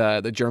apparently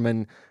the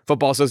German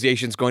Football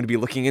Association is going to be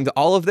looking into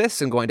all of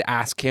this and going to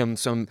ask him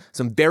some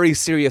very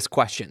serious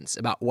questions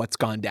about what's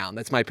gone down.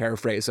 That's my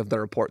paraphrase of the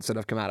reports that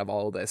have come out of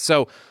all of this.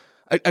 So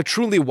a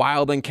truly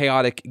wild and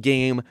chaotic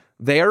game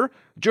there.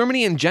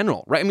 Germany in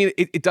general, right? I mean,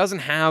 it doesn't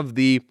have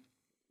the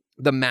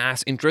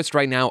mass interest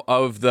right now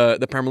of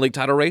the Premier League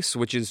title race,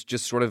 which is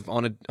just sort of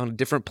on a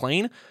different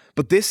plane.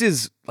 But this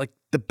is like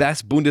the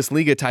best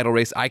Bundesliga title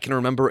race I can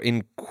remember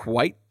in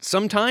quite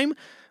some time.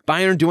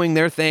 Bayern doing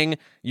their thing.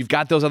 You've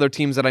got those other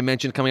teams that I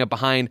mentioned coming up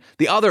behind.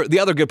 The other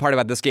good part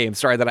about this game,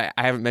 sorry that I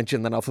haven't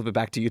mentioned, then I'll flip it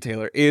back to you,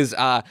 Taylor, is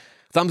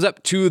thumbs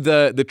up to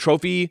the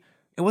trophy.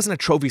 It wasn't a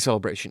trophy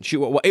celebration.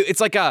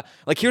 It's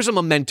like here's a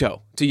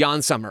memento to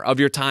Jan Sommer of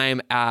your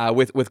time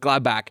with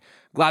Gladbach.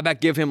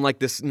 Gladbach give him like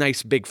this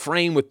nice big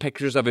frame with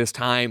pictures of his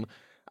time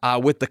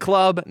with the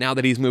club. Now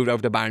that he's moved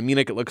over to Bayern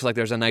Munich, it looks like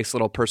there's a nice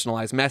little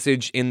personalized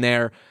message in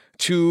there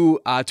to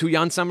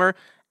Jan Sommer.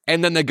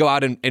 And then they go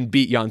out and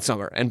beat Jan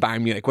Sommer and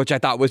Bayern Munich, which I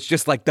thought was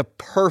just like the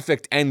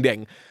perfect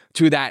ending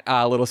to that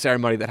little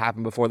ceremony that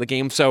happened before the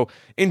game. So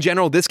in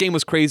general, this game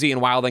was crazy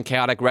and wild and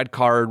chaotic. Red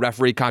card,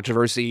 referee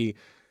controversy,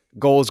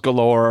 goals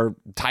galore,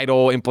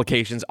 title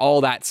implications,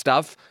 all that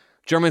stuff.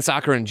 German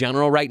soccer in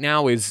general right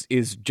now is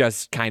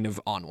just kind of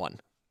on one.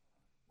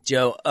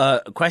 Joe,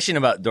 a question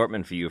about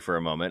Dortmund for you for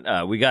a moment.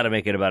 We got to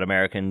make it about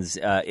Americans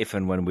if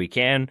and when we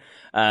can.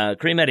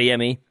 Karim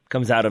Adeyemi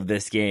comes out of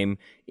this game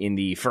in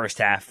the first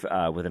half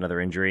with another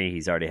injury.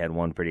 He's already had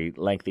one pretty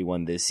lengthy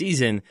one this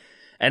season.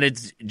 And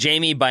it's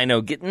Jamie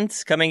Bino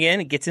Gittins coming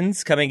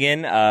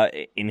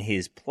in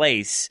his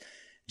place.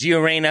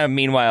 Gio Reyna,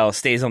 meanwhile,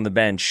 stays on the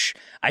bench.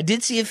 I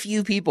did see a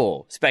few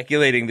people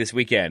speculating this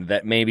weekend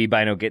that maybe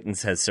Bino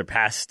Gittins has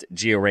surpassed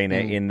Gio Reyna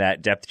in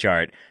that depth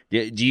chart.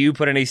 Do you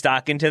put any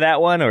stock into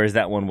that one, or is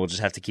that one we'll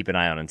just have to keep an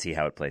eye on and see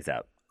how it plays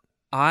out?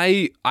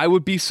 I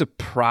would be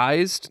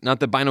surprised, not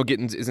that Bino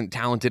Gittins isn't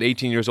talented,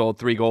 18 years old,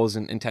 3 goals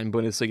in 10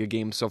 Bundesliga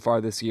games so far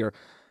this year.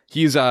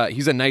 He's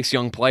a nice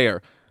young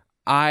player.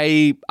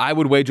 I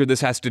would wager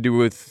this has to do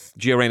with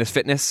Gio Reyna's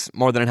fitness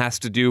more than it has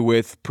to do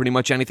with pretty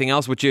much anything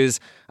else, which is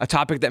a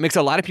topic that makes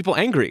a lot of people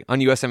angry on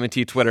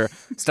USMNT Twitter,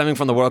 stemming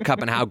from the World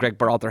Cup and how Greg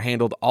Berhalter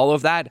handled all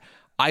of that.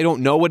 I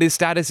don't know what his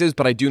status is,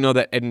 but I do know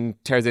that Edin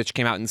Terzic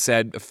came out and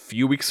said a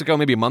few weeks ago,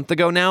 maybe a month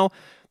ago now,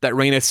 that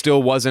Reyna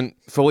still wasn't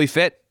fully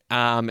fit.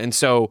 And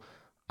so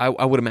I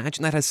would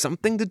imagine that has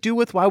something to do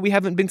with why we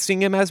haven't been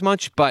seeing him as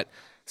much, but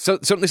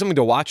certainly something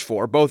to watch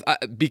for, both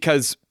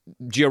because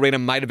Gio Reyna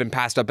might have been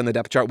passed up in the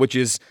depth chart, which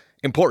is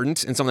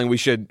important and something we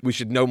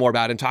should know more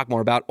about and talk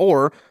more about,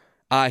 or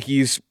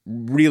he's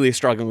really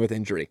struggling with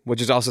injury,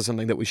 which is also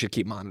something that we should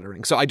keep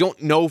monitoring. So I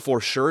don't know for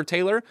sure,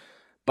 Taylor,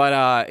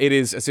 but it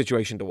is a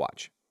situation to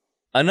watch.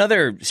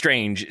 Another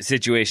strange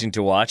situation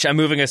to watch. I'm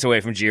moving us away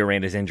from Gio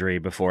Reyna's injury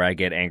before I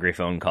get angry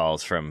phone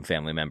calls from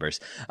family members.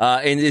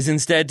 And is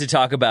instead to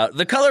talk about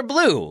the color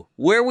blue,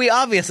 where we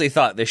obviously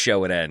thought this show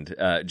would end.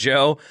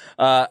 Joe,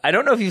 I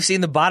don't know if you've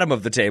seen the bottom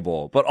of the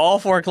table, but all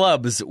 4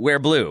 clubs wear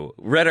blue.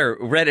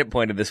 Reddit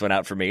pointed this one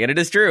out for me, and it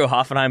is true.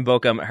 Hoffenheim,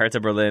 Bochum,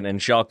 Hertha Berlin, and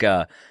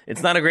Schalke.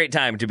 It's not a great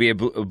time to be a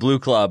blue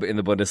club in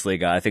the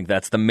Bundesliga. I think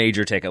that's the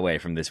major takeaway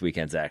from this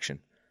weekend's action.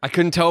 I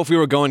couldn't tell if we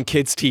were going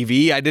kids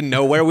TV. I didn't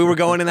know where we were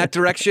going in that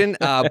direction.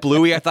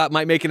 Bluey, I thought,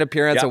 might make an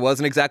appearance. Yep. I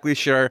wasn't exactly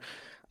sure.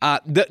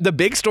 The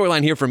big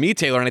storyline here for me,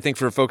 Taylor, and I think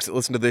for folks that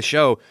listen to this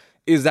show,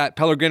 is that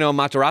Pellegrino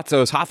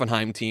Matarazzo's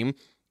Hoffenheim team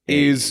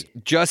is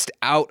just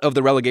out of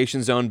the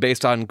relegation zone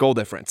based on goal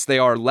difference. They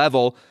are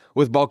level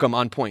with Bochum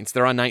on points.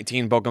 They're on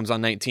 19. Bochum's on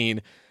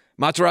 19.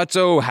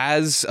 Matarazzo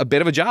has a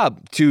bit of a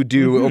job to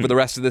do over the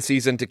rest of the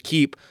season to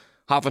keep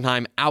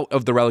Hoffenheim out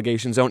of the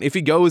relegation zone. If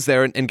he goes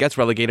there and gets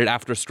relegated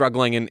after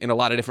struggling in a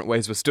lot of different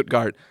ways with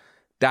Stuttgart,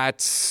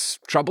 that's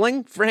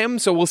troubling for him.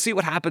 So we'll see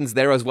what happens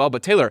there as well.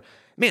 But Taylor,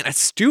 man,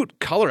 astute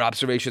color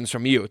observations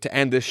from you to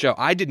end this show.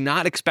 I did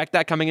not expect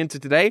that coming into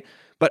today,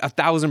 but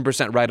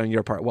 1,000% right on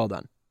your part. Well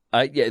done.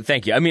 Yeah,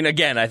 thank you. I mean,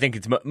 again, I think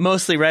it's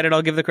mostly Reddit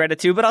I'll give the credit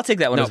to, but I'll take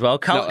that one as well.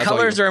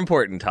 Colors are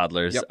important,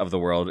 toddlers of the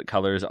world.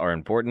 Colors are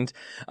important.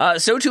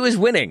 So too is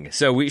winning.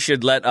 So we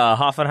should let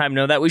Hoffenheim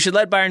know that. We should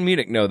let Bayern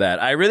Munich know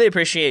that. I really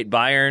appreciate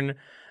Bayern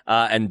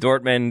and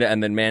Dortmund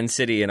and then Man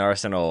City and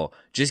Arsenal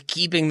just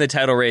keeping the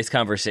title race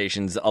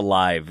conversations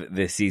alive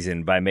this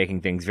season by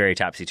making things very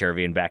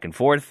topsy-turvy and back and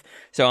forth.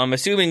 So I'm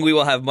assuming we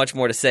will have much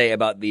more to say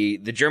about the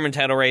German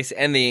title race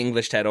and the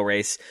English title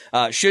race.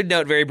 Should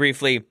note very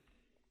briefly,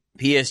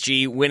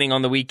 PSG winning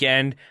on the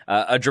weekend,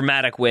 a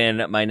dramatic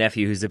win. My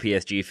nephew, who's a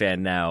PSG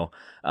fan now,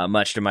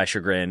 much to my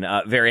chagrin,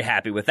 very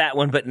happy with that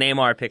one. But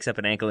Neymar picks up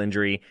an ankle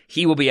injury.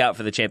 He will be out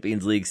for the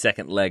Champions League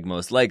second leg,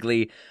 most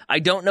likely. I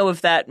don't know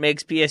if that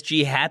makes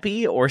PSG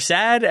happy or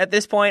sad at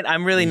this point.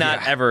 I'm really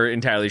not ever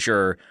entirely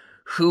sure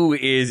who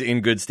is in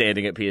good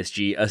standing at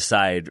PSG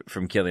aside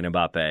from Kylian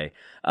Mbappe.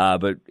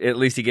 But at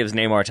least he gives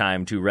Neymar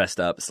time to rest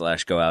up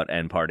 / go out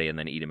and party and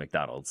then eat at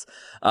McDonald's.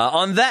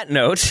 On that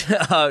note,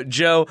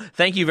 Joe,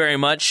 thank you very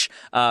much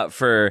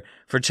for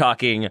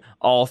talking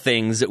all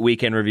things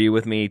Weekend Review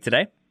with me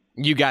today.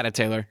 You got it,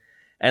 Taylor.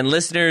 And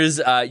listeners,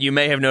 you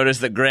may have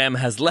noticed that Graham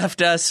has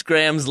left us.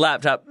 Graham's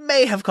laptop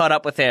may have caught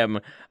up with him.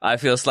 I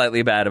feel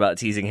slightly bad about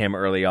teasing him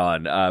early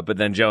on. But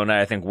then Joe and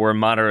I think we're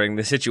monitoring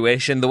the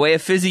situation the way a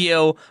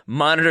physio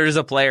monitors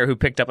a player who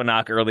picked up a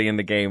knock early in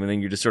the game, and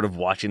then you're just sort of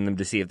watching them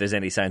to see if there's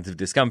any signs of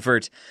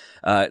discomfort.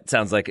 It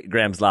sounds like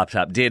Graham's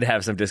laptop did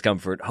have some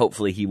discomfort.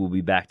 Hopefully he will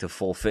be back to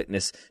full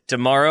fitness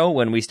tomorrow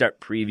when we start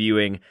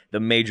previewing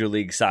the Major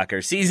League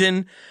Soccer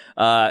season.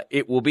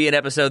 It will be an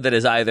episode that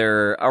is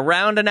either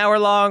around an hour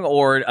long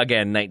or,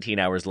 again, 19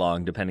 hours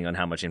long, depending on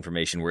how much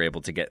information we're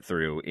able to get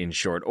through in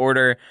short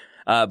order.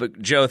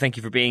 But Joe, thank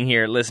you for being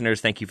here.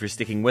 Listeners, thank you for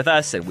sticking with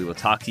us, and we will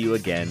talk to you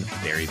again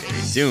very,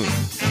 very soon.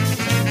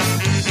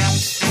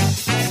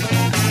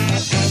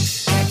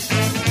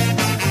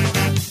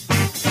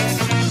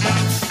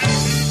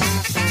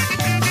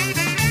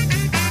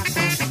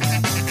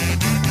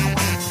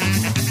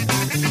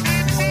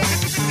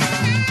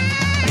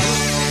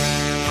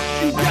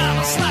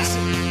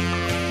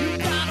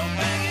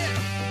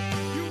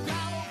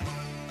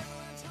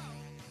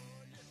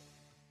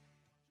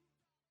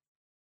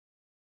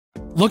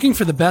 Looking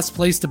for the best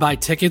place to buy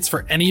tickets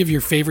for any of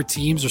your favorite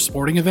teams or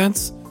sporting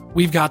events?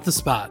 We've got the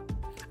spot.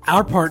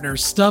 Our partner,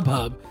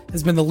 StubHub,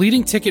 has been the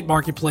leading ticket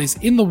marketplace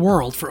in the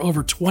world for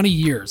over 20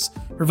 years,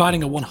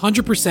 providing a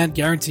 100%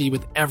 guarantee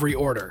with every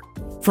order.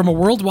 From a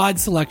worldwide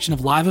selection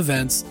of live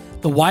events,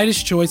 the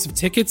widest choice of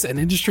tickets, and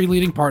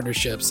industry-leading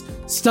partnerships,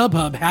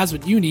 StubHub has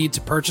what you need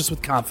to purchase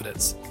with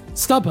confidence.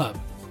 StubHub,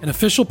 an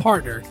official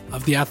partner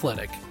of The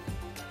Athletic.